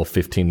the Bible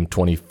 15,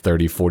 20,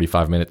 30,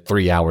 45 minutes,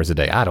 3 hours a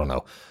day. I don't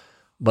know.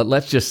 But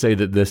let's just say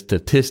that the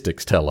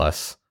statistics tell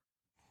us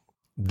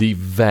the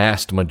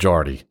vast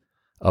majority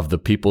of the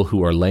people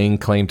who are laying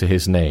claim to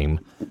his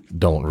name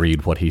don't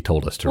read what he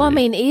told us to read. Well, I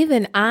mean,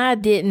 even I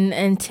didn't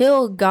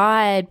until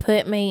God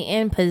put me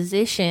in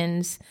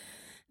positions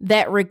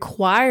that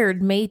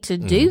required me to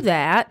do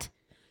that.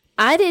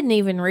 I didn't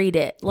even read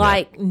it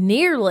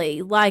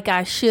nearly like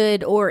I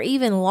should or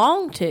even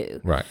long to.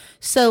 Right.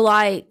 So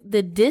like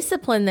the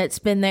discipline that's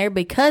been there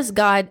because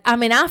God, I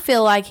mean, I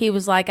feel like he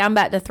was like, I'm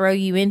about to throw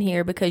you in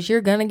here because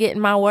you're going to get in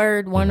my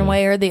word one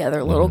way or the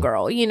other, little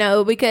girl,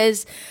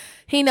 because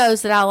he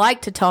knows that I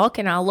like to talk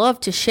and I love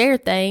to share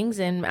things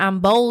and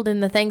I'm bold in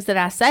the things that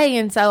I say.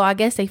 And so I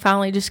guess he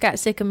finally just got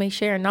sick of me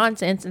sharing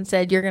nonsense and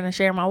said, you're going to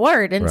share my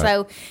word. And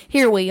so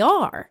here we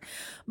are.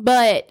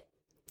 But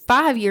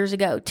 5 years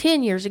ago,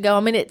 10 years ago, I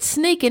mean, it's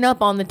sneaking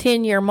up on the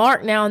 10-year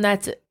mark now, and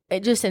that's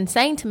just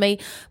insane to me.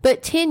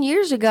 But 10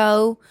 years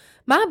ago,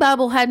 my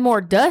Bible had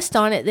more dust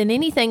on it than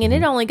anything, and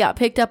it only got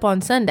picked up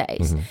on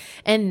Sundays.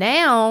 And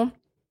now,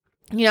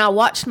 I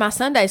watched my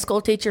Sunday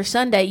school teacher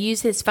Sunday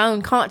use his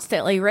phone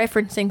constantly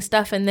referencing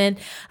stuff. And then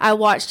I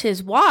watched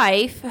his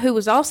wife, who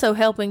was also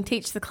helping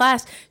teach the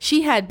class.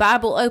 She had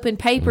Bible open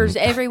papers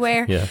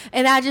everywhere.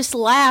 And I just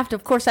laughed.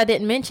 Of course, I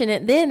didn't mention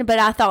it then, but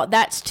I thought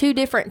that's two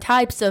different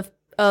types of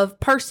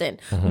person.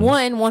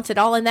 One wants it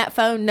all in that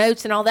phone,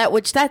 notes and all that,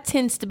 which that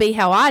tends to be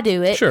how I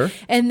do it. Sure.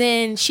 And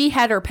then she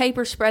had her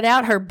paper spread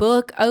out, her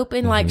book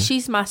open, like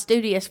she's my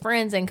studious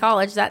friends in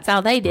college. That's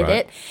how they did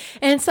it.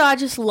 And so I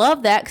just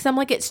love that because I'm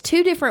like, it's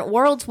two different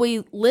worlds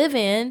we live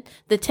in,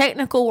 the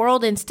technical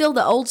world and still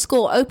the old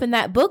school open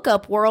that book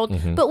up world,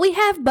 but we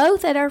have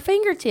both at our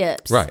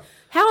fingertips. Right.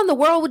 How in the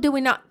world do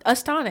we not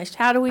astonished?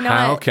 How do we not?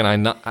 How can I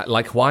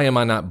not, why am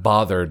I not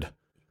bothered?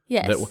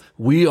 Yes. That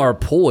we are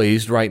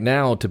poised right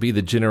now to be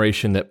the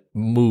generation that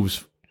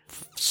moves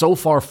so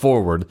far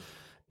forward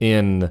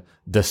in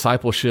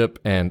discipleship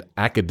and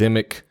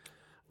academic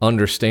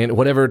understanding,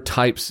 whatever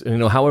types,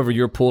 however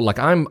you're pulled. Like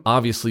I'm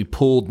obviously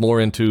pulled more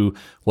into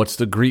what's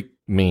the Greek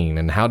mean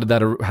and how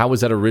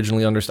was that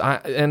originally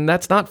understood? And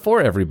that's not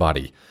for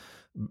everybody.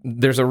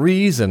 There's a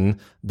reason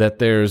that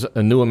there's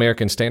a New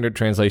American Standard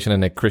Translation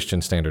and a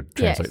Christian Standard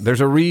Translation. Yes.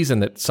 There's a reason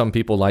that some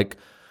people like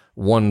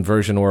one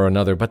version or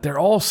another, but they're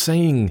all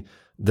saying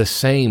the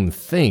same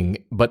thing.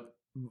 But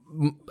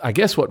I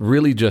guess what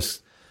really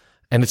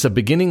and it's a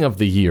beginning of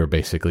the year,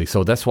 basically.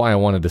 So that's why I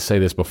wanted to say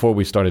this before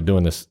we started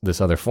doing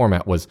this other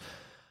format was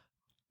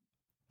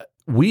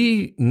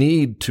we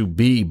need to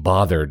be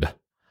bothered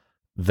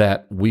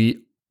that we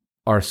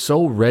are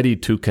so ready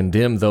to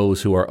condemn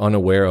those who are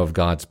unaware of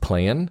God's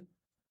plan,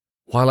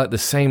 while at the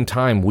same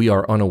time we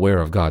are unaware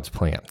of God's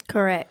plan.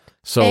 Correct.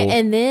 So,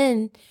 and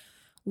then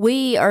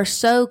we are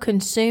so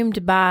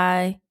consumed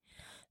by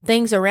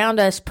things around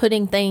us,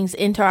 putting things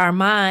into our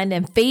mind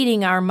and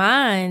feeding our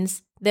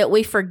minds that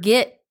we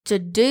forget to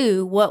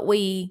do what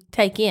we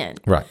take in.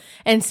 Right.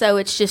 And so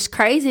it's just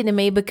crazy to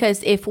me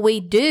because if we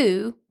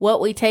do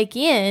what we take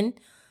in,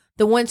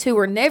 the ones who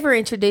were never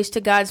introduced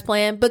to God's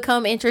plan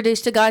become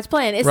introduced to God's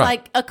plan. It's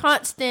like a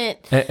constant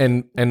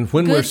and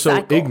when we're so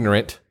cycle.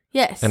 Ignorant.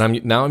 Yes. And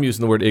I'm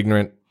using the word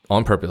ignorant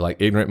on purpose.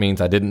 Like ignorant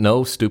means I didn't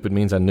know, stupid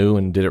means I knew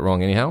and did it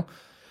wrong anyhow.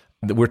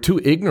 We're too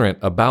ignorant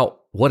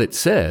about what it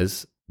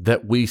says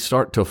that we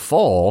start to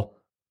fall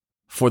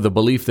for the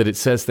belief that it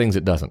says things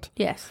it doesn't.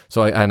 Yes.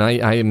 So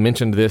I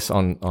mentioned this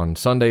on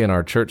Sunday in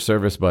our church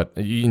service, but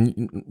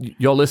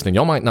y'all listening,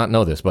 y'all might not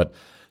know this, but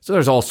so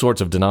there's all sorts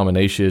of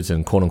denominations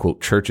and quote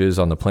unquote churches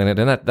on the planet,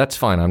 and that's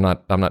fine. I'm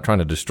not trying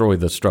to destroy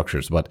the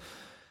structures, but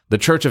the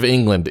Church of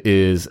England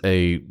is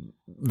a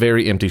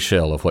very empty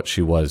shell of what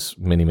she was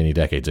many, many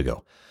decades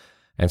ago.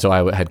 And so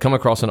I had come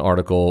across an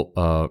article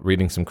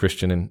reading some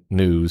Christian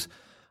news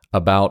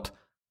about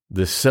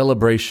the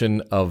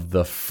celebration of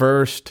the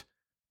first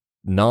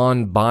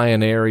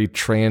non-binary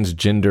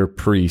transgender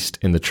priest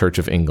in the Church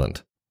of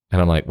England.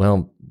 And I'm like,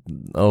 well,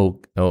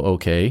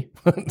 okay.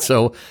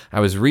 So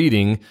I was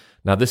reading.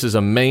 Now, this is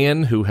a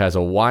man who has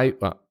a wife,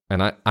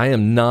 and I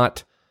am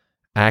not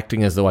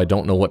acting as though I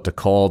don't know what to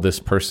call this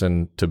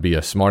person to be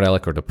a smart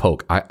aleck or to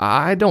poke.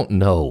 I don't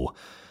know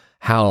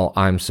how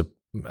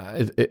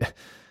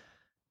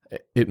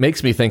it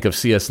makes me think of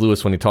C.S.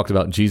 Lewis when he talked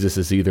about Jesus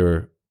as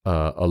either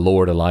a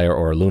lord, a liar,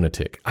 or a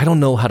lunatic. I don't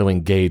know how to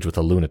engage with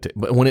a lunatic.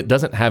 But when it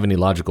doesn't have any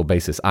logical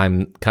basis,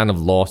 I'm kind of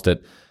lost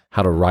at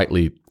how to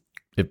rightly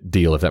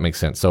deal, if that makes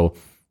sense. So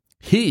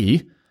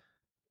he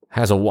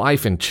has a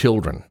wife and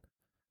children,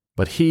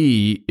 but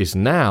he is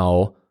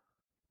now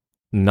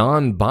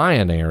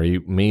non-binary,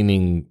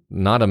 meaning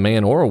not a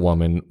man or a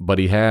woman, but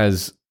he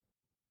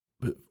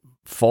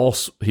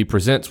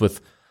presents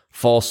with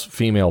false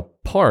female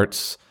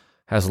parts,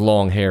 has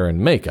long hair and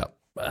makeup.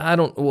 I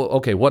don't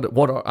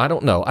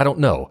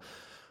know.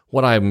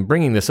 What I'm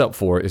bringing this up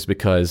for is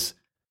because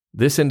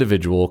this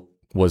individual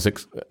was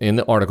in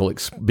the article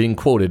being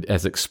quoted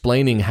as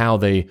explaining how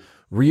they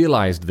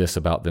realized this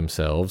about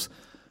themselves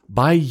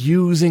by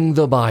using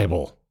the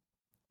Bible.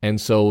 And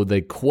so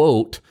they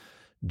quote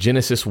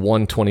Genesis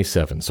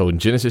 1:27. So in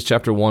Genesis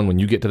chapter 1, when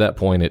you get to that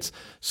point, it's,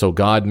 so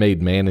God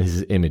made man in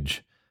his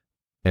image.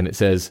 And it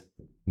says,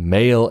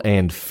 male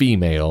and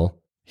female,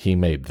 he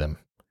made them.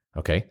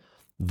 Okay?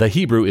 The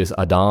Hebrew is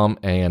Adam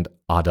and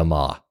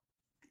Adamah.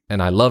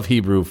 And I love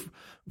Hebrew.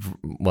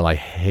 Well, I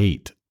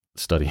hate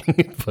studying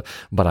it,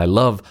 but I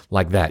love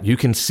like that. You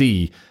can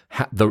see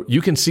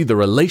the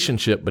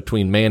relationship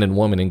between man and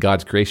woman in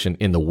God's creation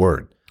in the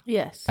word.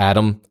 Yes.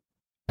 Adam,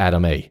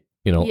 Adamah.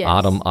 Yes.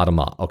 Adam,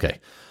 Adamah. Okay.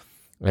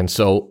 And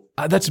so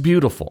that's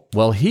beautiful.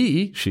 Well,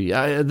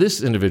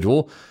 this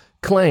individual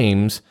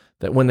claims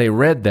that when they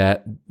read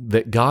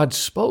that God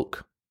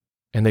spoke,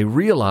 and they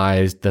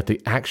realized that the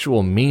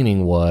actual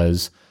meaning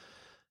was,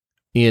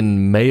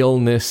 in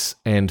maleness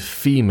and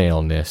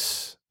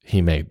femaleness, he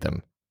made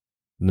them.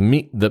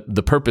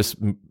 The purpose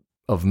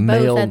of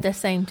male, both at the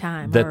same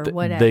time, that or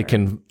whatever.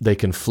 They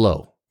can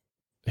flow.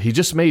 He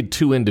just made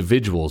two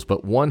individuals,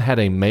 but one had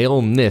a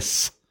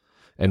maleness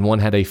and one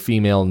had a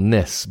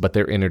femaleness, but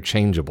they're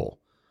interchangeable.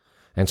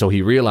 And so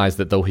he realized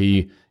that though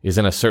he is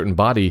in a certain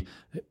body,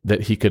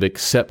 that he could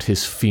accept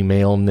his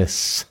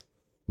femaleness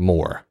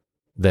more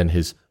than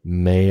his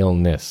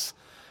maleness.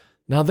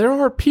 Now, there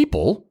are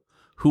people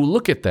who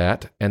look at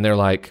that and they're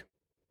like,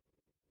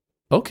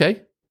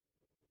 okay,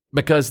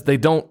 because they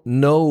don't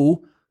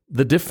know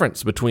the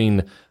difference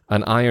between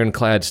an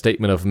ironclad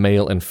statement of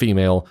male and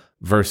female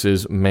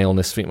versus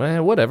maleness,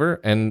 female, whatever.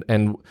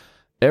 And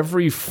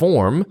every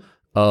form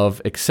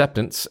of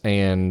acceptance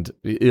and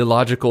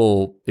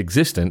illogical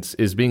existence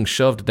is being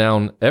shoved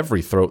down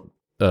every throat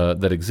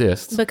that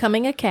exists.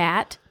 Becoming a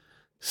cat.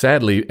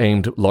 Sadly,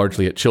 aimed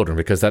largely at children,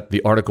 because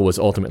the article was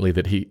ultimately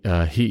that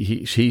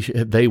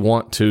they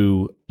want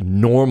to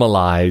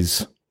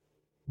normalize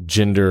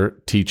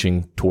gender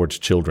teaching towards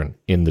children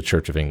in the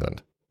Church of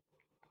England.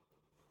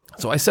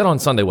 So I said on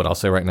Sunday what I'll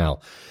say right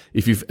now.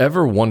 If you've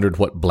ever wondered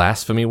what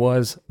blasphemy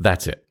was,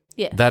 that's it.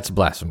 Yeah. That's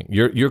blasphemy.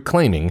 You're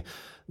claiming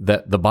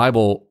that the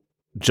Bible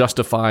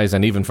justifies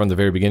and even from the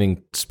very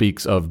beginning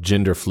speaks of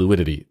gender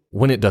fluidity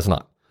when it does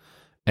not.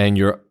 And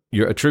you're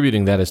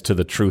attributing that as to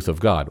the truth of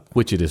God,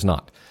 which it is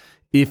not.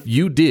 If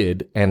you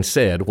did and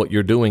said what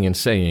you're doing and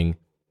saying,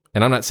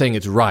 and I'm not saying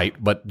it's right,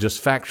 but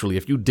just factually,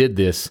 if you did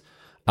this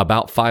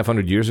about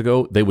 500 years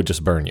ago, they would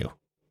just burn you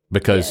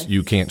because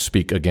you can't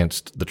speak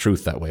against the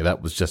truth that way.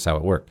 That was just how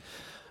it worked.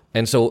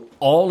 And so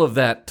all of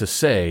that to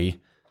say,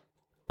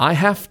 I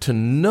have to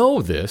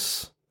know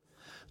this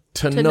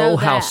to know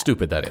how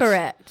stupid that is.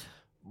 Correct.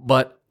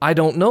 But I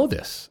don't know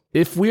this.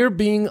 If we're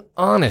being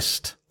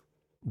honest,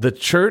 the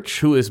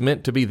church, who is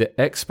meant to be the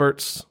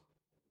experts,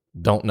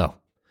 don't know.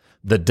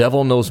 The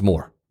devil knows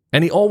more.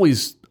 And he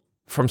always,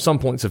 from some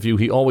points of view,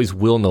 he always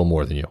will know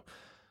more than you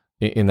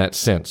in that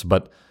sense.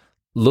 But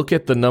look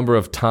at the number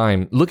of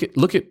time. Look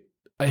at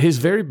his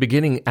very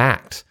beginning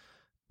act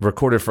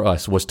recorded for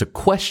us was to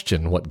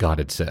question what God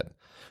had said.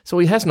 So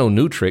he has no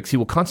new tricks. He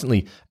will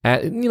constantly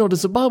add,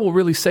 does the Bible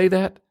really say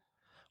that?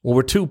 Well,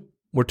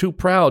 we're too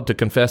proud to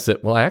confess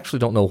that, well, I actually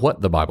don't know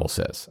what the Bible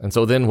says. And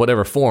so then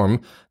whatever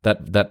form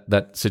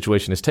that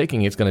situation is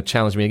taking, it's going to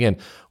challenge me again.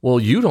 Well,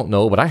 you don't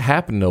know, but I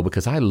happen to know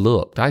because I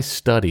looked, I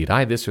studied,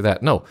 I this or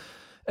that. No.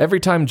 Every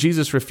time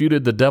Jesus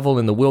refuted the devil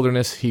in the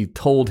wilderness, he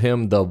told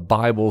him the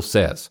Bible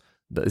says.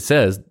 It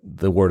says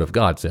the Word of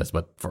God says,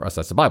 but for us,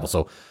 that's the Bible.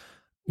 So,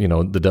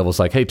 the devil's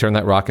like, hey, turn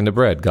that rock into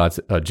bread.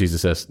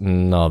 Jesus says,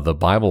 no, the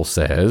Bible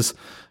says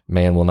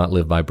man will not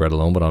live by bread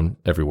alone, but on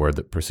every word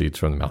that proceeds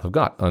from the mouth of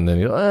God. And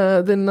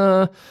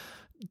then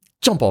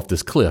jump off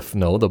this cliff.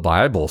 No, the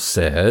Bible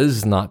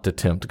says not to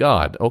tempt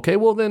God. Okay,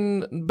 well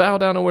then bow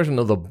down and worship.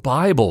 No, the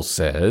Bible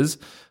says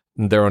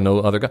there are no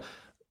other gods.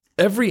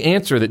 Every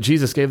answer that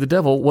Jesus gave the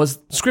devil was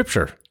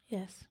Scripture.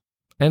 Yes.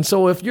 And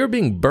so if you're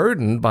being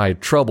burdened by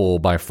trouble,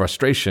 by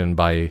frustration,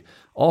 by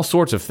all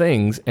sorts of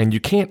things, and you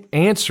can't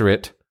answer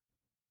it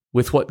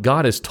with what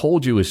God has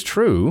told you is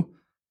true,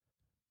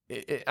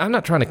 I'm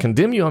not trying to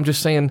condemn you. I'm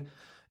just saying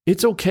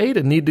it's okay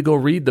to need to go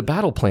read the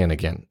battle plan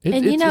again.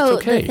 And it's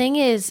okay. The thing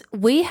is,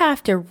 we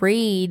have to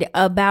read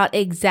about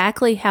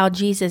exactly how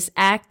Jesus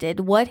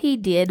acted, what he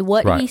did,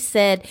 what he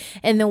said,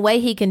 and the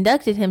way he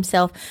conducted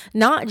himself,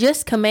 not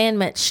just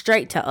commandments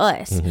straight to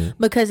us. Mm-hmm.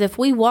 Because if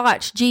we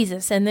watch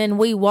Jesus and then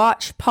we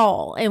watch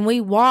Paul and we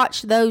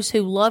watch those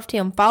who loved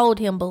him, followed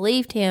him,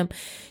 believed him,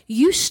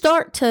 you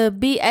start to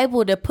be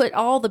able to put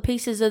all the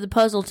pieces of the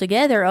puzzle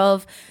together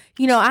of,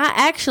 I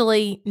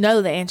actually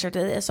know the answer to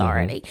this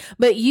already. Mm-hmm.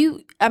 But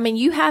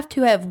you have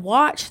to have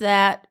watched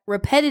that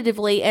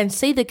repetitively and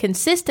see the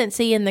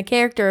consistency in the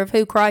character of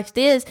who Christ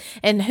is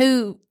and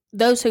who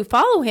those who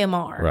follow him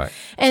are. Right.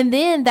 And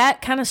then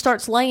that kind of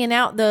starts laying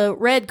out the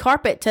red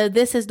carpet to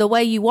this is the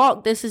way you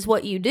walk, this is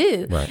what you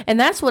do. Right. And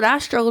that's what I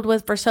struggled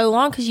with for so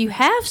long, because you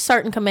have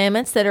certain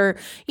commandments that are,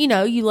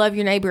 you love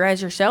your neighbor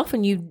as yourself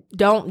and you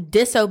don't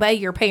disobey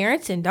your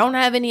parents and don't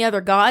have any other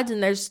gods,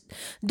 and there's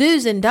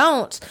do's and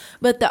don'ts.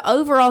 But the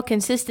overall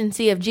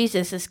consistency of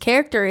Jesus'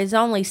 character is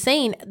only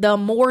seen the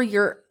more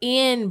you're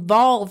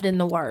involved in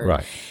the Word.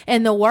 Right.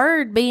 And the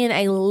Word being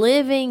a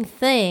living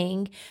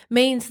thing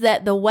means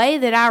that the way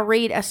that I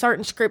read a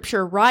certain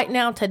scripture right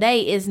now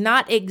today is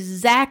not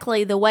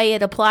exactly the way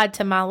it applied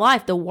to my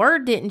life. The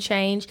Word didn't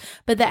change,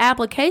 but the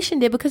application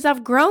did, because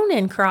I've grown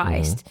in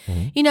Christ.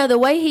 Mm-hmm. The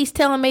way he's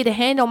telling me to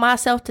handle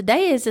myself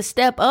today is a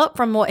step up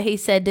from what he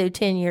said do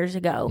 10 years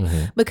ago,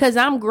 because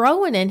I'm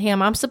growing in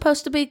him. I'm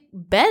supposed to be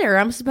better.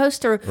 I'm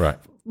supposed to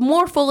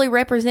more fully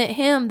represent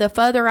him the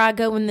further I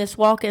go in this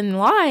walk in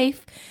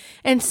life.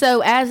 And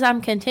so as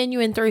I'm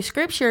continuing through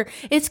scripture,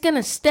 it's going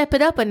to step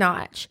it up a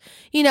notch.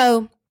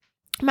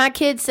 My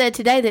kid said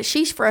today that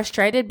she's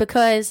frustrated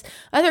because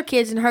other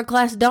kids in her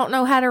class don't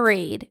know how to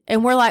read.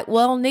 And we're like,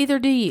 well, neither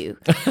do you.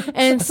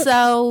 And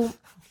so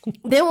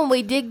then when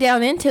we dig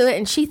down into it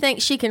and she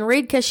thinks she can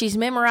read because she's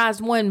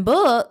memorized one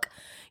book,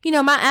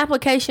 my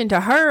application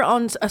to her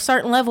on a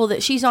certain level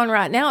that she's on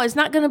right now is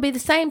not going to be the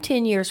same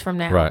 10 years from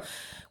now. Right.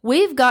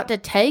 We've got to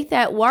take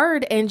that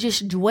word and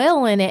just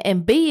dwell in it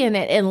and be in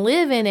it and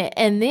live in it,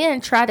 and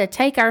then try to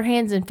take our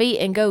hands and feet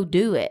and go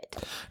do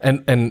it.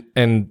 And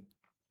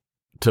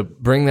to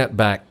bring that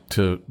back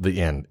to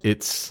the end,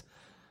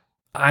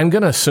 I'm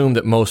going to assume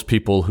that most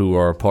people who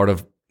are a part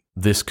of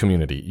this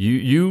community,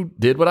 you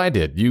did what I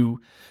did.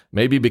 You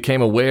maybe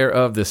became aware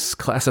of this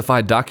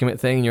classified document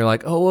thing, and you're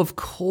like, oh, of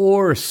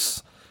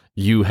course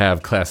you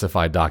have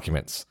classified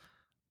documents.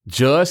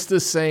 Just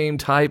the same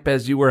type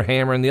as you were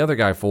hammering the other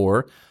guy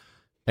for.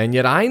 And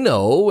yet I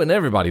know, and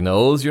everybody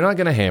knows, you're not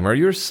going to hammer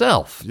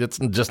yourself. It's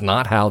just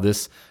not how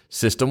this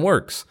system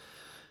works.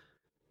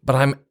 But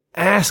I'm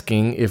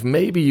asking if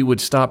maybe you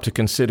would stop to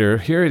consider,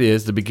 here it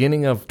is, the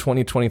beginning of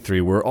 2023.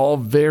 We're all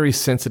very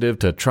sensitive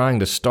to trying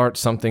to start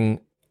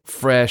something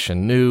fresh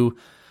and new.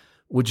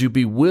 Would you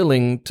be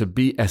willing to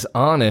be as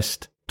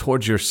honest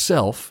towards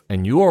yourself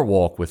and your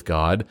walk with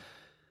God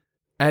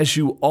as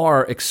you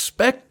are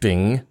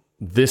expecting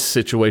this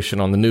situation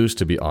on the news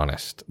to be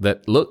honest?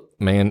 That, look,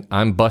 man,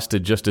 I'm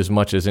busted just as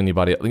much as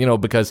anybody,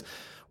 because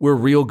we're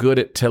real good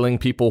at telling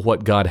people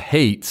what God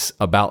hates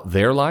about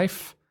their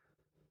life,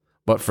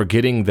 but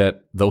forgetting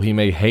that though he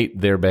may hate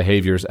their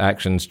behaviors,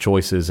 actions,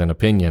 choices, and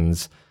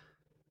opinions,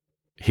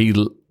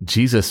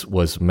 Jesus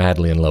was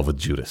madly in love with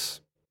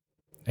Judas.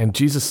 And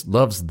Jesus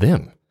loves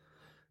them.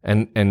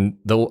 And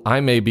though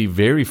I may be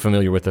very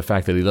familiar with the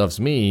fact that he loves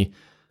me,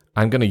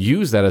 I'm going to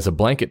use that as a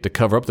blanket to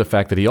cover up the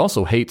fact that he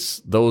also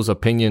hates those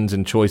opinions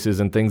and choices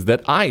and things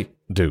that I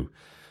do.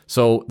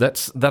 So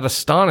that's that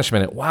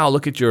astonishment at, wow,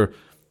 look at your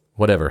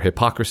whatever,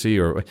 hypocrisy,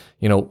 or,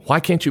 why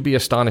can't you be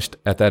astonished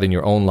at that in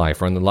your own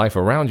life or in the life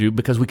around you?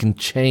 Because we can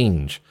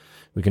change.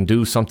 We can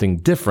do something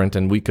different,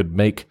 and we could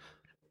make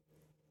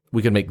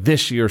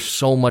this year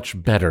so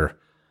much better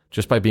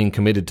just by being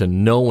committed to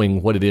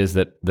knowing what it is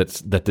that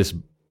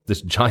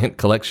this giant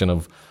collection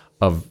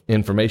of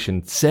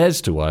information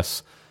says to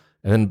us.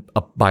 And then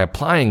by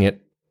applying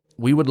it,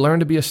 we would learn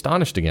to be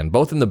astonished again,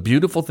 both in the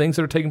beautiful things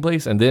that are taking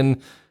place, and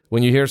then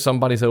when you hear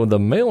somebody say, well, the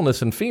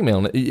maleness and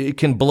female, it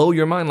can blow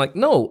your mind like,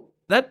 no,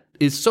 that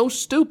is so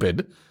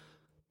stupid.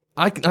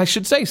 I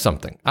should say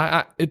something.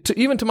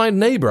 Even to my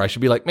neighbor, I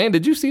should be like, man,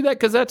 did you see that?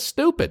 Because that's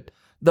stupid.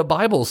 The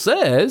Bible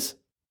says,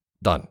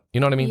 done. You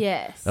know what I mean?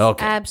 Yes,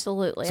 okay.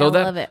 Absolutely. So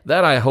love it.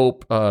 That I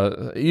hope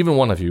even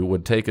one of you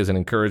would take as an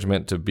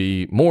encouragement to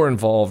be more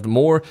involved,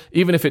 more,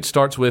 even if it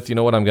starts with, you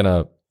know what, I'm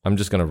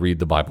just going to read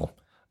the Bible.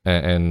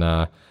 And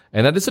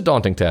that is a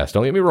daunting task.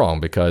 Don't get me wrong,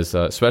 because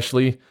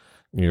especially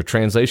your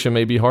translation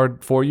may be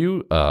hard for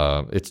you.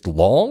 It's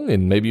long,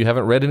 and maybe you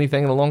haven't read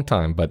anything in a long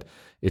time, but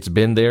it's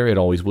been there. It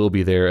always will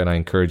be there, and I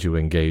encourage you to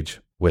engage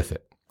with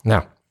it.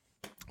 Now,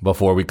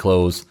 before we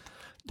close,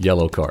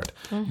 yellow card.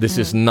 Mm-hmm. This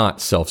is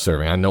not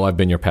self-serving. I know I've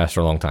been your pastor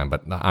a long time,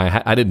 but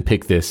I didn't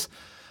pick this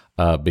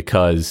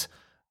because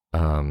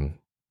it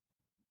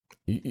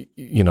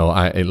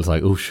was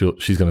like, oh,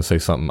 she's going to say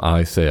something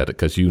I said,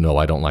 because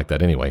I don't like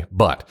that anyway.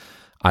 But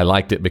I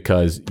liked it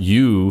because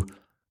you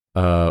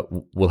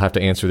will have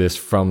to answer this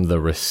from the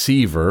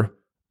receiver,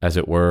 as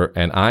it were,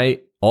 and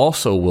I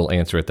also will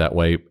answer it that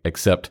way,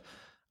 except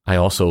I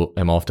also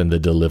am often the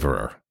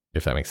deliverer,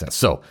 if that makes sense.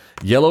 So,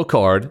 yellow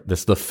card, this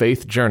is the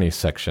faith journey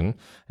section.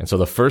 And so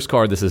the first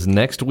card, this is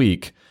next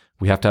week,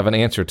 we have to have an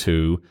answer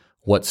to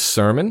what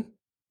sermon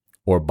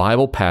or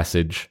Bible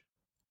passage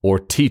or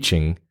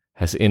teaching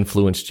has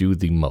influenced you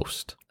the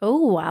most.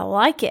 Oh, I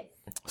like it.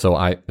 So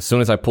as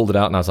soon as I pulled it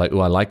out and I was like,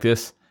 oh, I like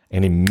this,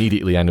 and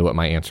immediately I knew what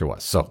my answer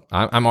was. So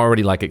I'm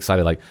already like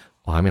excited, like,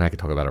 oh, I mean, I could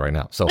talk about it right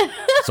now. So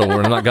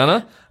we're not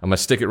I'm gonna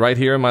stick it right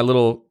here in my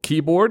little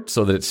keyboard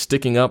so that it's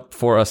sticking up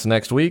for us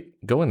next week.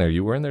 Go in there.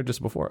 You were in there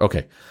just before.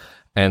 Okay.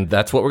 And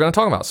that's what we're going to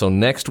talk about. So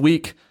next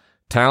week,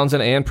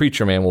 Townsend and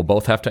Preacher Man will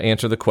both have to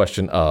answer the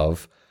question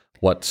of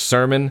what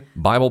sermon,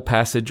 Bible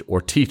passage,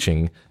 or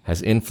teaching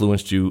has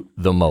influenced you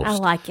the most. I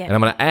like it. And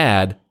I'm going to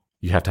add,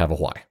 you have to have a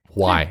why.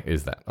 Why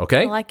is that?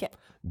 Okay? I like it.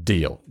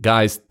 Deal.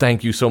 Guys,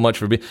 thank you so much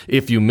for being...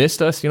 If you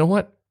missed us, you know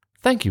what?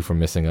 Thank you for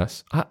missing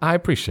us. I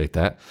appreciate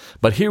that.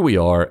 But here we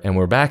are, and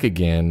we're back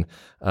again.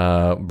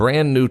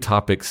 Brand new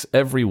topics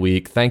every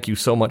week. Thank you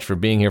so much for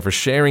being here, for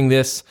sharing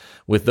this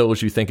with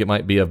those you think it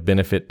might be of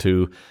benefit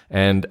to.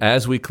 And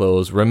as we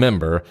close,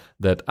 remember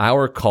that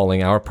our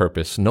calling, our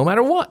purpose, no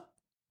matter what,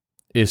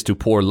 is to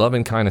pour love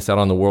and kindness out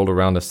on the world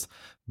around us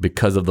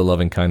because of the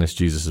loving kindness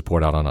Jesus has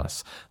poured out on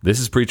us. This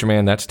is Preacher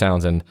Man. That's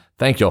Townsend.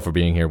 Thank y'all for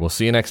being here. We'll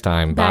see you next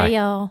time. Bye. Bye,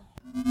 y'all.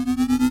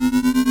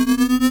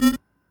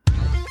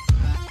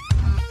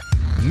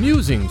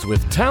 Musings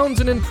with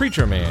Townsend and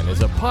Preacher Man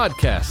is a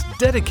podcast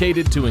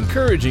dedicated to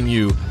encouraging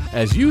you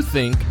as you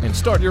think and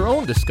start your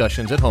own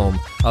discussions at home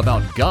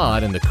about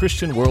God and the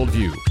Christian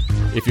worldview.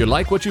 If you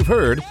like what you've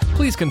heard,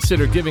 please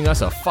consider giving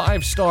us a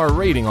 5-star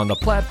rating on the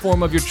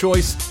platform of your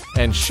choice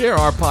and share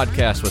our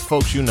podcast with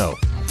folks you know.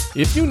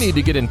 If you need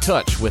to get in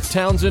touch with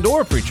Townsend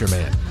or Preacher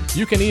Man,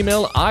 you can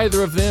email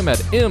either of them at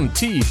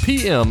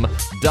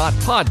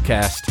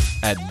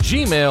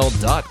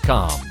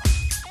mtpm.podcast@gmail.com.